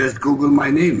 Just Google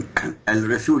my name, Al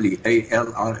Rassooli,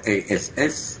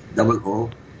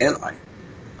 ALRASSOOLI.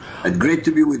 And great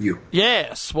to be with you.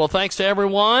 Yes. Well, thanks to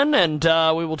everyone, and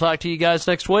we will talk to you guys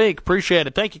next week. Appreciate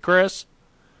it. Thank you, Chris.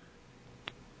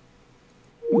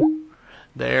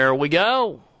 There we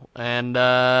go. And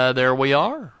there we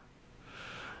are.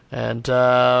 And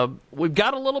we've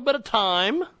got a little bit of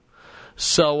time,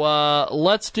 so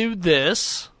let's do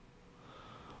this.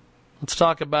 Let's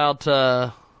talk about...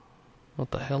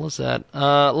 what the hell is that?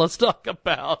 Let's talk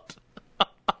about...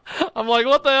 I'm like,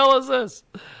 what the hell is this?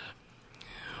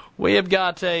 We have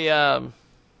got a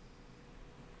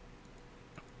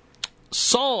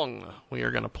song we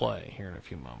are going to play here in a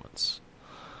few moments.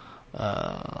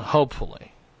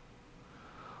 Hopefully.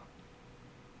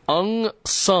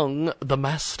 Unsung the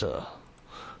Master.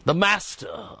 The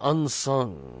Master,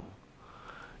 unsung.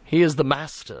 He is the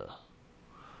Master.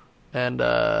 And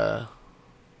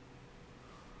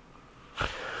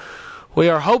we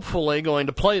are hopefully going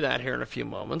to play that here in a few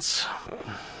moments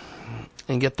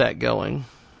and get that going.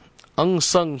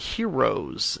 Unsung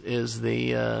Heroes is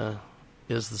the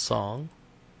song.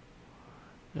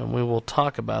 And we will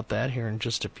talk about that here in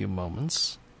just a few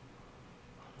moments.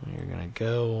 You're going to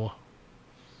go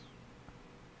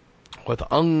with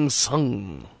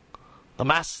Unsung, the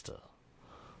Master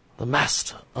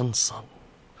unsung.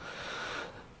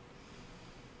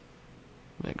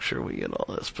 Make sure we get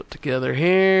all this put together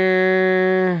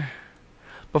here.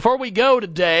 Before we go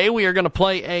today, we are going to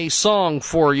play a song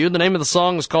for you. The name of the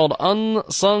song is called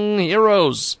Unsung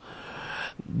Heroes.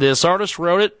 This artist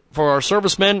wrote it for our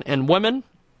servicemen and women,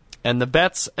 and the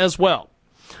vets as well.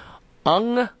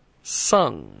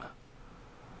 Unsung.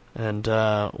 And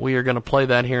we are going to play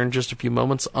that here in just a few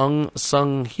moments.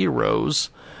 Unsung Heroes.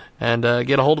 And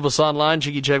get a hold of us online,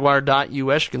 jiggyjaguar.us.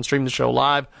 You can stream the show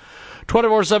live.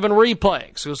 24/7 replay,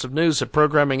 exclusive news and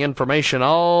programming information,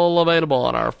 all available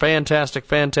on our fantastic,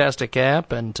 fantastic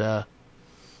app. And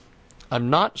I'm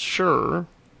not sure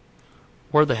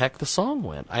where the heck the song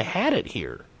went. I had it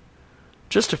here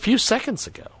just a few seconds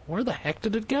ago. Where the heck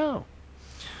did it go?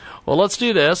 Well, let's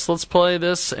do this. Let's play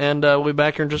this, and we'll be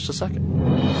back here in just a second.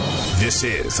 This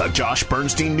is a Josh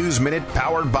Bernstein News Minute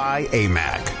powered by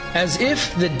AMAC. As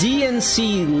if the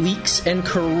DNC leaks and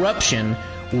corruption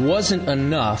wasn't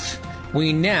enough,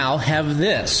 we now have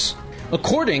this.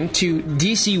 According to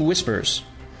DC Whispers,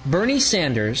 Bernie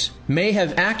Sanders may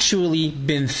have actually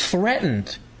been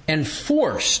threatened and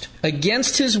forced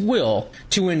against his will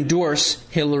to endorse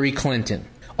Hillary Clinton.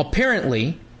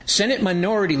 Apparently, Senate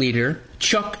Minority Leader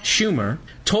Chuck Schumer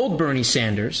told Bernie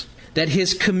Sanders that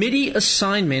his committee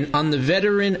assignment on the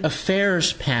Veteran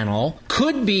Affairs panel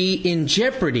could be in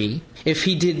jeopardy if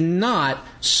he did not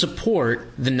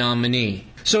support the nominee.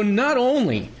 So not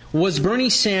only was Bernie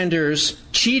Sanders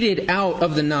cheated out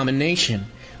of the nomination,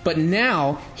 but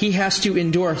now he has to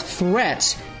endure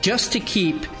threats just to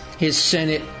keep his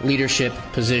Senate leadership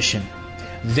position.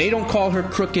 They don't call her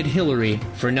Crooked Hillary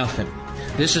for nothing.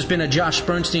 This has been a Josh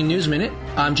Bernstein News Minute.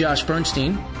 I'm Josh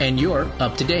Bernstein, and you're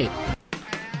up to date.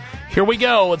 Here we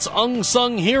go. It's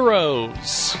Unsung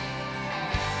Heroes.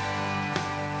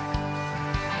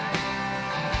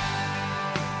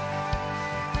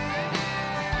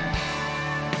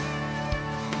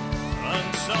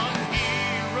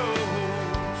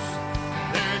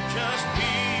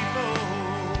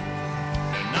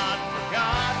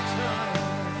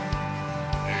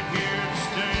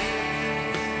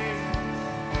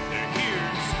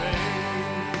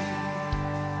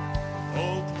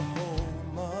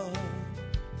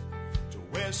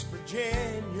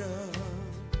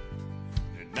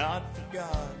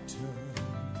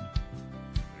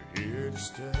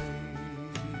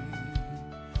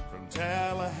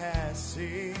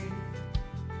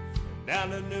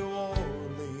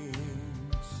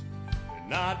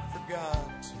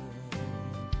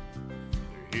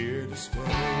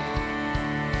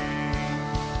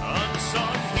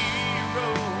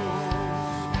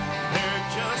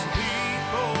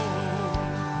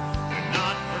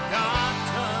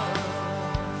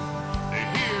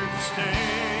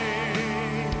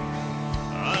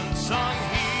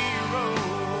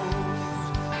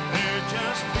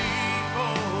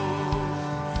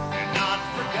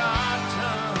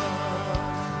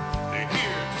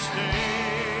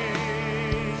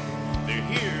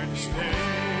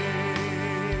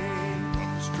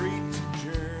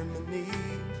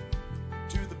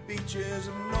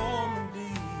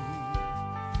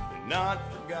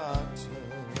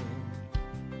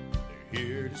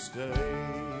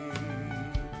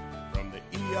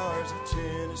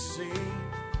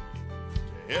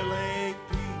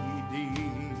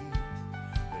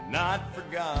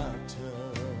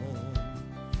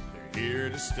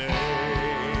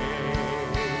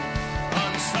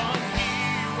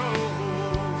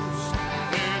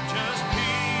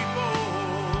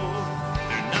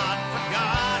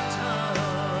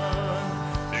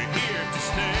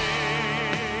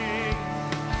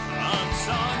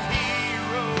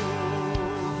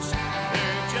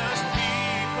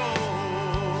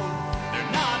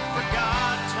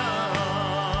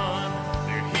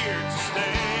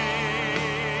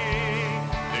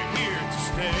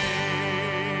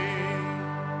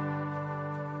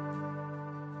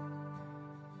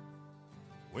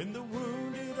 When the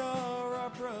wounded are our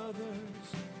brothers,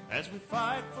 as we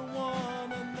fight for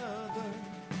one another,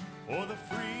 for the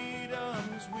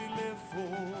freedoms we live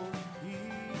for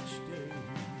each day.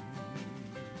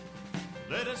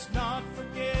 Let us not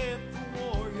forget the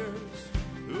warriors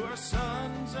who are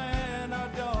sons and our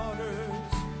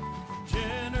daughters. For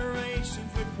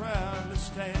generations we proudly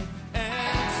stand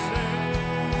and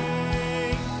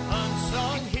sing.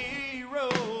 Unsung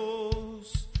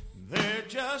heroes, they're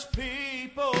just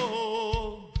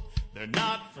people. They're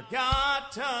not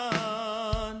forgotten.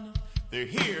 They're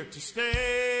here to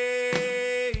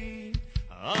stay.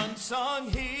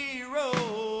 Unsung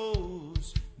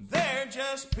heroes, they're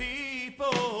just people.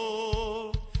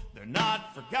 They're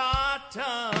not forgotten.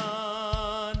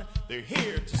 They're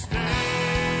here to stay.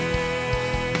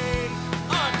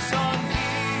 Unsung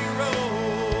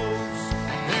heroes,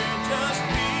 they're just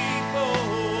people.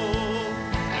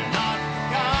 They're not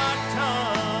forgotten.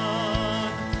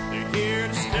 They're here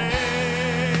to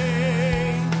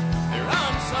stay. They're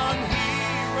unsung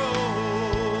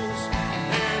heroes.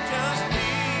 They're just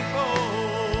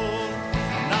people.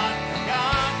 Not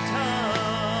forgotten.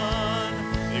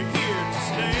 They're here to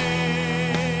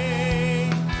stay.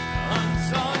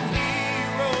 Unsung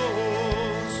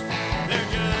heroes. They're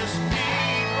just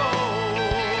people.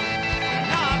 They're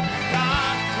not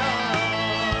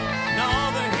forgotten. No,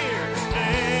 they're here to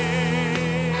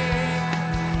stay.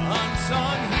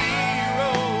 Unsung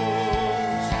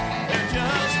heroes. They're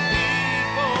just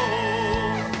people.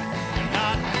 They're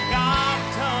not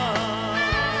forgotten.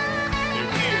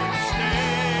 They're here to stay.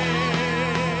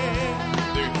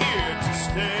 They're here to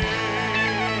stay.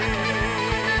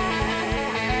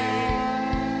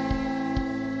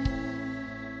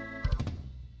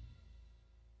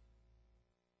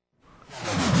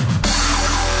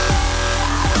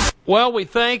 Well, we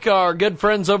thank our good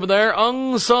friends over there,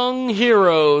 Unsung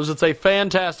Heroes. It's a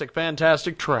fantastic,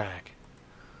 fantastic track.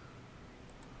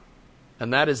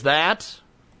 And that is that.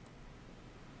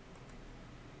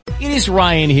 It is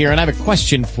Ryan here, and I have a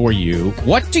question for you.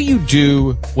 What do you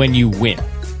do when you win?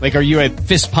 Like, are you a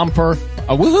fist pumper,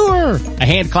 a woohooer, a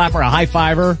hand clapper, a high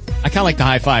fiver? I kind of like the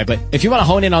high five, but if you want to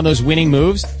hone in on those winning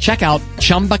moves, check out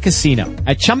Chumba Casino.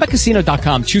 At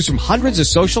ChumbaCasino.com, choose from hundreds of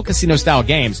social casino-style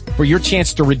games for your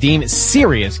chance to redeem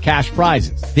serious cash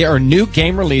prizes. There are new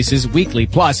game releases weekly,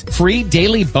 plus free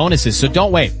daily bonuses, so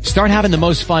don't wait. Start having the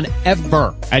most fun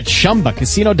ever at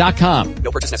ChumbaCasino.com.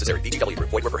 No purchase necessary. VGW Group.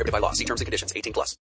 Void where prohibited by law. See terms and conditions. 18+.